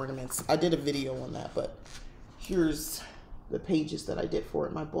spell ornaments. I did a video on that, but here's the pages that I did for it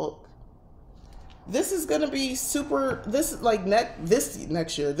in my book. This is gonna be super. This is like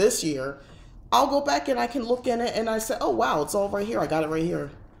this year, I'll go back and I can look in it and I say, oh wow, it's all right here. I got it right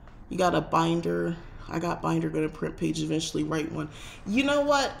here. You got a binder. I got binder, gonna print page eventually, write one. You know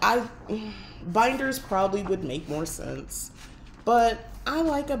what? Binders probably would make more sense, but I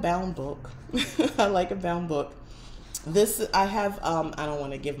like a bound book. I like a bound book. This, I have, I don't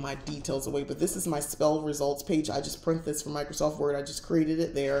want to give my details away, but this is my spell results page. I just print this from Microsoft Word. I just created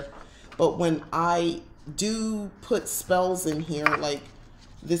it there. But when I do put spells in here, like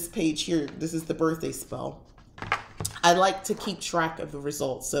this page here, this is the birthday spell. I like to keep track of the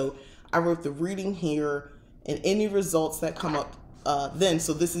results. So I wrote the reading here and any results that come up then.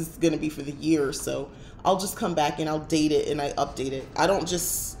 So this is going to be for the year. So I'll just come back and I'll date it and I update it. I don't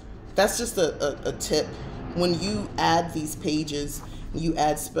just, that's just a tip. When you add these pages, you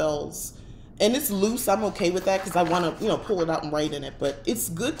add spells, and it's loose, I'm okay with that because I want to, you know, pull it out and write in it. But it's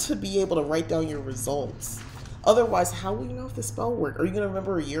good to be able to write down your results. Otherwise, how will you know if the spell worked? Are you going to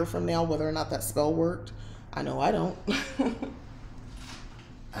remember a year from now whether or not that spell worked? I know I don't.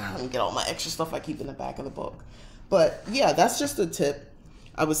 Let me get all my extra stuff I keep in the back of the book. But yeah, that's just a tip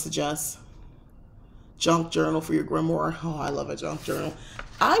I would suggest. Junk journal for your grimoire. Oh, I love a junk journal.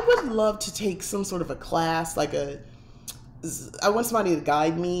 I would love to take some sort of a class, like I want somebody to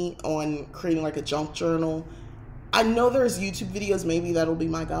guide me on creating like a junk journal. I know there's YouTube videos, maybe that'll be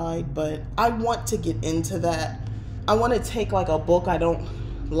my guide, but I want to get into that. I want to take like a book I don't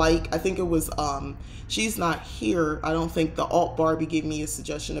like. I think it was, she's not here. I don't think the Alt Barbie gave me a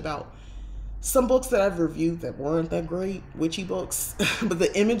suggestion about some books that I've reviewed that weren't that great, witchy books, but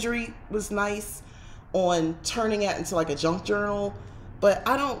the imagery was nice on turning it into like a junk journal. But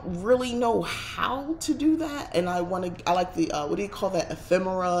I don't really know how to do that. And I like the, what do you call that?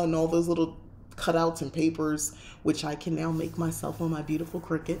 Ephemera and all those little cutouts and papers, which I can now make myself on my beautiful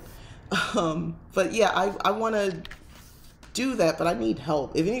Cricut. But yeah, I want to do that, but I need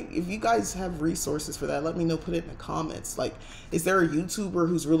help. If you guys have resources for that, let me know, put it in the comments. Like, is there a YouTuber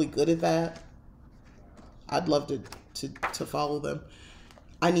who's really good at that? I'd love to follow them.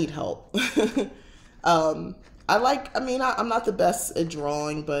 I need help. I'm not the best at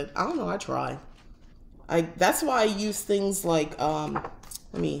drawing, but I don't know, I try. That's why I use things like, let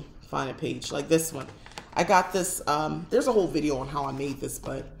me find a page, like this one. I got this, there's a whole video on how I made this,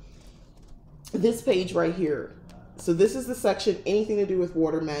 but this page right here. So this is the section, anything to do with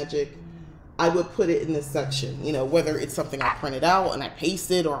water magic, I would put it in this section, you know, whether it's something I printed out and I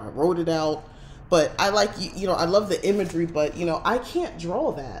pasted or I wrote it out. But I like, you know, I love the imagery, but, you know, I can't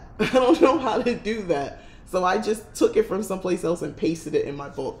draw that. I don't know how to do that. So I just took it from someplace else and pasted it in my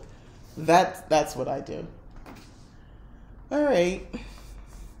book. That's what I do. All right.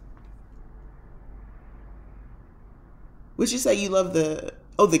 Would you say you love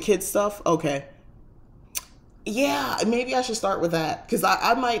the kids stuff? Okay. Yeah, maybe I should start with that because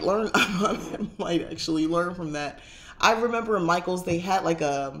I might learn. I might actually learn from that. I remember in Michael's they had like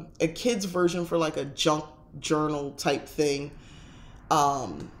a kids version for like a junk journal type thing.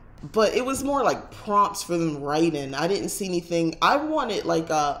 But it was more like prompts for them writing. I didn't see anything. I wanted like,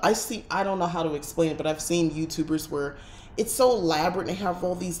 I don't know how to explain it, but I've seen YouTubers where it's so elaborate and they have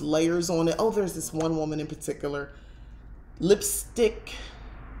all these layers on it. Oh, there's this one woman in particular, Lipstick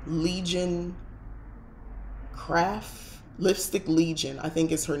Legion Craft, Lipstick Legion, I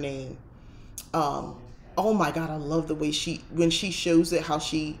think is her name. Oh my God, I love the way when she shows it, how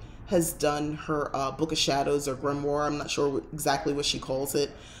she has done her Book of Shadows or Grimoire. I'm not sure exactly what she calls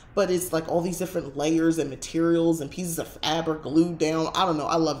it, but it's like all these different layers and materials and pieces of fabric glued down. I don't know.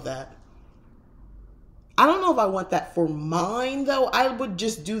 I love that. I don't know if I want that for mine, though. I would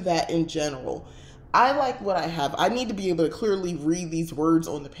just do that in general. I like what I have. I need to be able to clearly read these words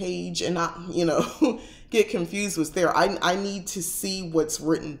on the page and not, get confused what's there. I need to see what's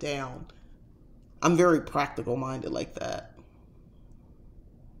written down. I'm very practical minded like that.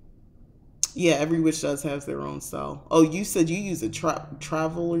 Yeah, every witch does have their own style. Oh, you said you use a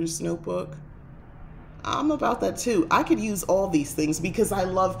traveler's notebook? I'm about that too. I could use all these things because I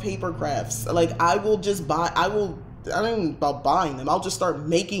love paper crafts. Like I will just buy, I don't even about buying them. I'll just start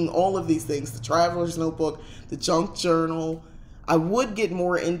making all of these things. The traveler's notebook, the junk journal. I would get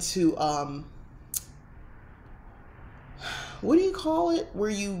more into, what do you call it?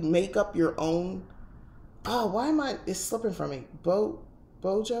 Where you make up your own, oh, why am it's slipping from me?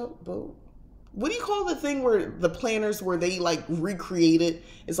 Bojo? What do you call the thing where the planners where they like recreate it?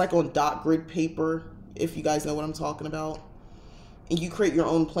 It's like on dot grid paper, if you guys know what I'm talking about. And you create your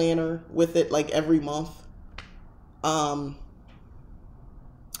own planner with it like every month. I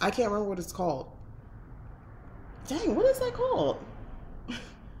can't remember what it's called. Dang, what is that called?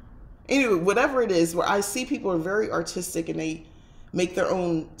 Anyway, whatever it is, where I see people are very artistic and they make their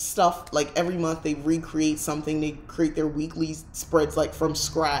own stuff. Like every month they recreate something. They create their weekly spreads like from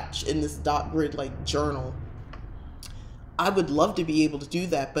scratch in this dot grid like journal. I would love to be able to do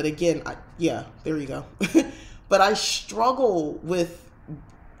that. But again, yeah, there you go. But I struggle with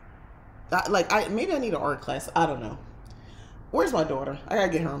that. Like maybe I need an art class. I don't know. Where's my daughter? I gotta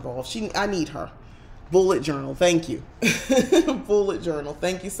get her involved. I need her. Bullet journal. Thank you. Bullet journal.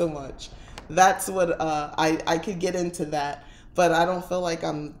 Thank you so much. That's what I could get into that. But I don't feel like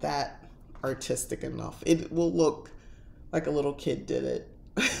I'm that artistic enough. It will look like a little kid did it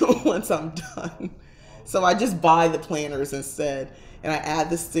once I'm done. So I just buy the planners instead. And I add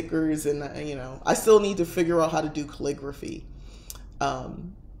the stickers and, I still need to figure out how to do calligraphy. I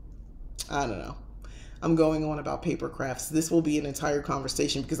don't know. I'm going on about paper crafts. This will be an entire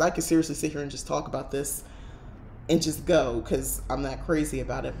conversation because I could seriously sit here and just talk about this and just go because I'm that crazy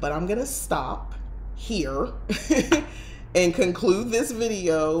about it. But I'm going to stop here and conclude this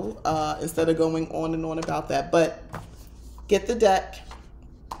video instead of going on and on about that. But get the deck.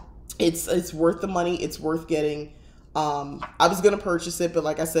 It's worth the money. It's worth getting. I was going to purchase it, but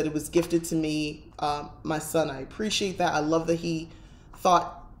like I said, it was gifted to me. My son, I appreciate that. I love that he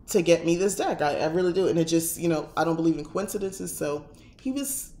thought to get me this deck. I really do. And it just, I don't believe in coincidences. So he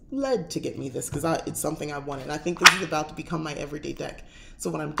was led to get me this because it's something I wanted. And I think this is about to become my everyday deck. So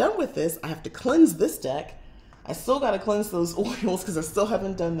when I'm done with this, I have to cleanse this deck. I still got to cleanse those oils because I still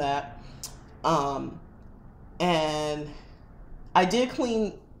haven't done that. And I did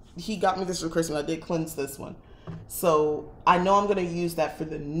clean, he got me this for Christmas. I did cleanse this one. So I know I'm going to use that for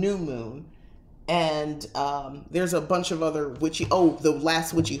the new moon. And there's a bunch of other witchy, the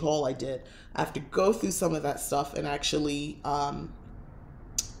last witchy haul I did. I have to go through some of that stuff and actually,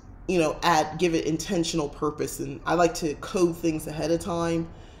 give it intentional purpose. And I like to code things ahead of time.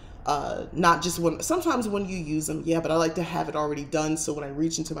 Not just sometimes when you use them, yeah, but I like to have it already done. So when I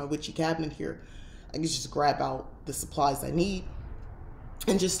reach into my witchy cabinet here, I can just grab out the supplies I need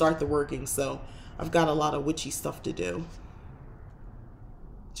and just start the working. So I've got a lot of witchy stuff to do.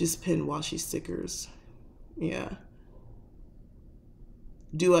 Just pin washi stickers. Yeah.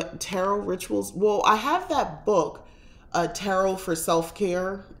 Do tarot rituals. Well, I have that book, Tarot for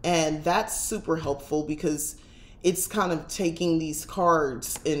Self-Care, and that's super helpful because it's kind of taking these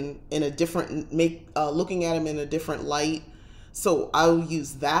cards in a different, looking at them in a different light. So I'll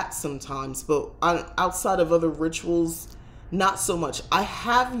use that sometimes, but outside of other rituals, not so much. I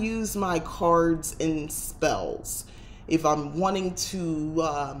have used my cards in spells. If I'm wanting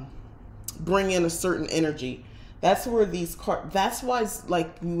to bring in a certain energy, that's where these cards, that's why it's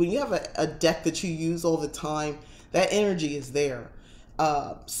like when you have a deck that you use all the time, that energy is there.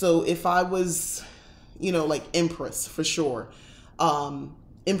 So if I was, like Empress for sure,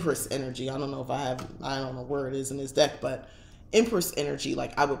 Empress energy, I don't know where it is in this deck, but Empress energy,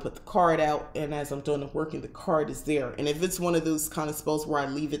 like I would put the card out and as I'm doing the working, the card is there. And if it's one of those kind of spells where I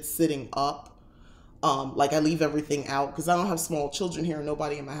leave it sitting up, like I leave everything out because I don't have small children here and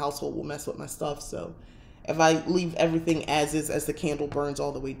nobody in my household will mess with my stuff. So if I leave everything as is, as the candle burns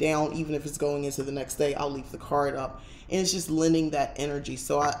all the way down, even if it's going into the next day, I'll leave the card up and it's just lending that energy.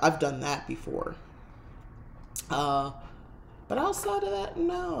 So I've done that before. But outside of that,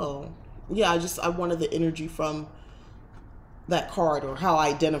 no. Yeah, I wanted the energy from that card, or how I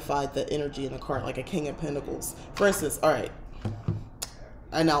identified the energy in the card, like a King of Pentacles. For instance, all right,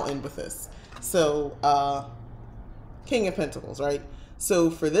 and I'll end with this. So, King of Pentacles, right?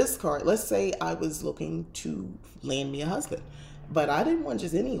 So for this card, let's say I was looking to land me a husband, but I didn't want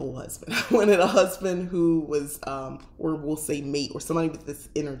just any old husband. I wanted a husband who was, or we'll say mate, or somebody with this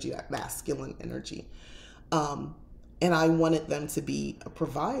energy, that masculine energy. And I wanted them to be a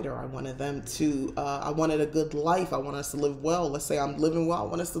provider. I wanted them to, I wanted a good life. I want us to live well. Let's say I'm living well. I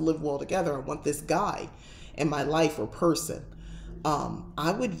want us to live well together. I want this guy in my life or person.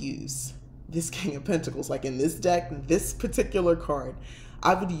 I would use this King of Pentacles, like in this deck, this particular card,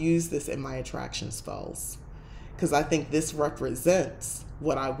 I would use this in my attraction spells, because I think this represents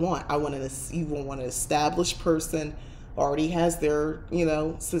what I want. I want even want an established person, already has their, you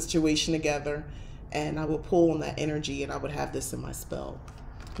know, situation together, and I would pull on that energy, and I would have this in my spell.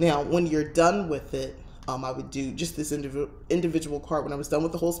 Now, when you're done with it, I would do just this individual card. When I was done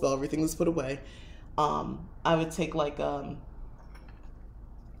with the whole spell, everything was put away. I would take like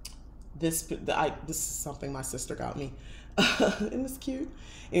this is something my sister got me. Isn't this cute?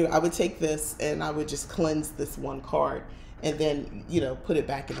 Anyway, I would take this and I would just cleanse this one card, and then, you know, put it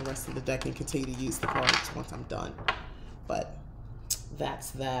back in the rest of the deck and continue to use the cards once I'm done. But that's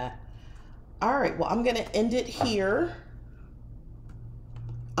that. All right, well, I'm gonna end it here.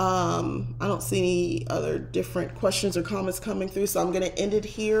 I don't see any other different questions or comments coming through, so I'm gonna end it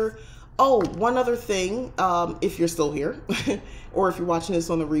here. Oh, one other thing, if you're still here, or if you're watching this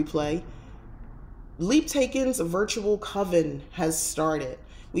on the replay, Leap Taken's virtual coven has started.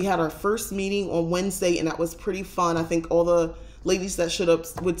 We had our first meeting on Wednesday, and that was pretty fun. I think all the ladies that showed up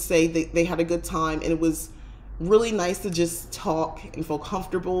would say they had a good time, and it was really nice to just talk and feel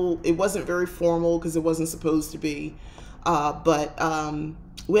comfortable. It wasn't very formal because it wasn't supposed to be, but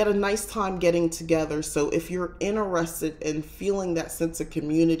we had a nice time getting together. So if you're interested in feeling that sense of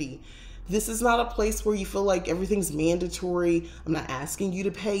community, this is not a place where you feel like everything's mandatory. I'm not asking you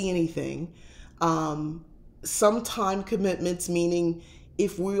to pay anything. Some time commitments, meaning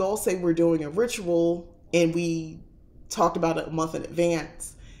if we all say we're doing a ritual and we talked about it a month in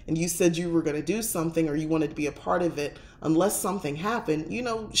advance, and you said you were going to do something or you wanted to be a part of it, unless something happened, you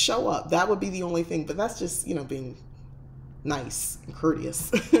know, show up. That would be the only thing. But that's just, you know, being nice and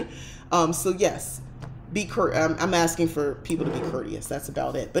courteous. So yes, I'm asking for people to be courteous. That's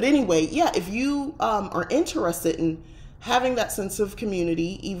about it. But anyway, yeah, if you are interested in having that sense of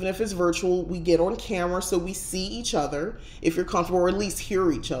community, even if it's virtual, we get on camera so we see each other, if you're comfortable, or at least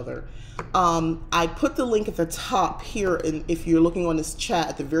hear each other. I put the link at the top here, and if you're looking on this chat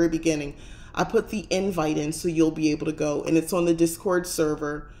at the very beginning, I put the invite in so you'll be able to go, and it's on the Discord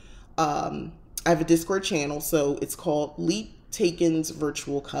server. I have a Discord channel, so it's called Leap Taken's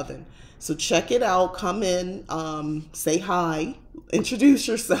Virtual Coven. So check it out, come in, say hi, introduce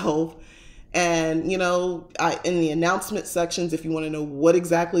yourself. And, you know, in the announcement sections, if you want to know what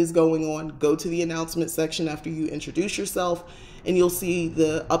exactly is going on, go to the announcement section after you introduce yourself, and you'll see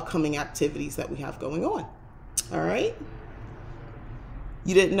the upcoming activities that we have going on. All right.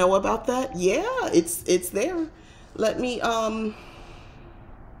 You didn't know about that? Yeah, it's there. Let me, I'll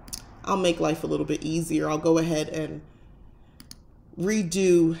make life a little bit easier. I'll go ahead and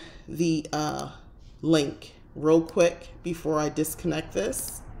redo the link real quick before I disconnect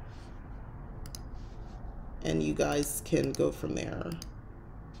this. And you guys can go from there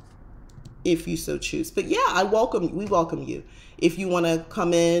if you so choose. But yeah, we welcome you. If you want to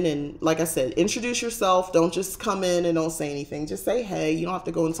come in and, like I said, introduce yourself. Don't just come in and don't say anything. Just say, hey, you don't have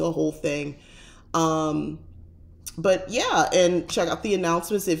to go into a whole thing. But yeah, and check out the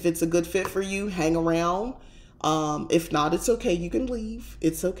announcements. If it's a good fit for you, hang around. If not, it's okay. You can leave.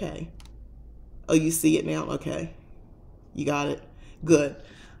 It's okay. Oh, you see it now? Okay. You got it. Good.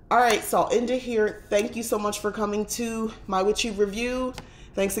 All right, so I'll end it here. Thank you so much for coming to my Witchy review.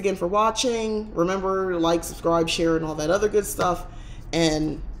 Thanks again for watching. Remember, like, subscribe, share, and all that other good stuff.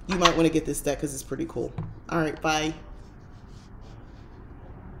 And you might want to get this deck because it's pretty cool. All right, bye.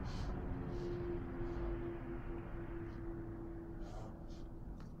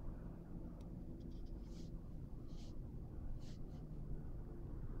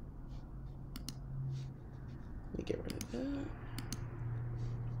 Let me get rid of that.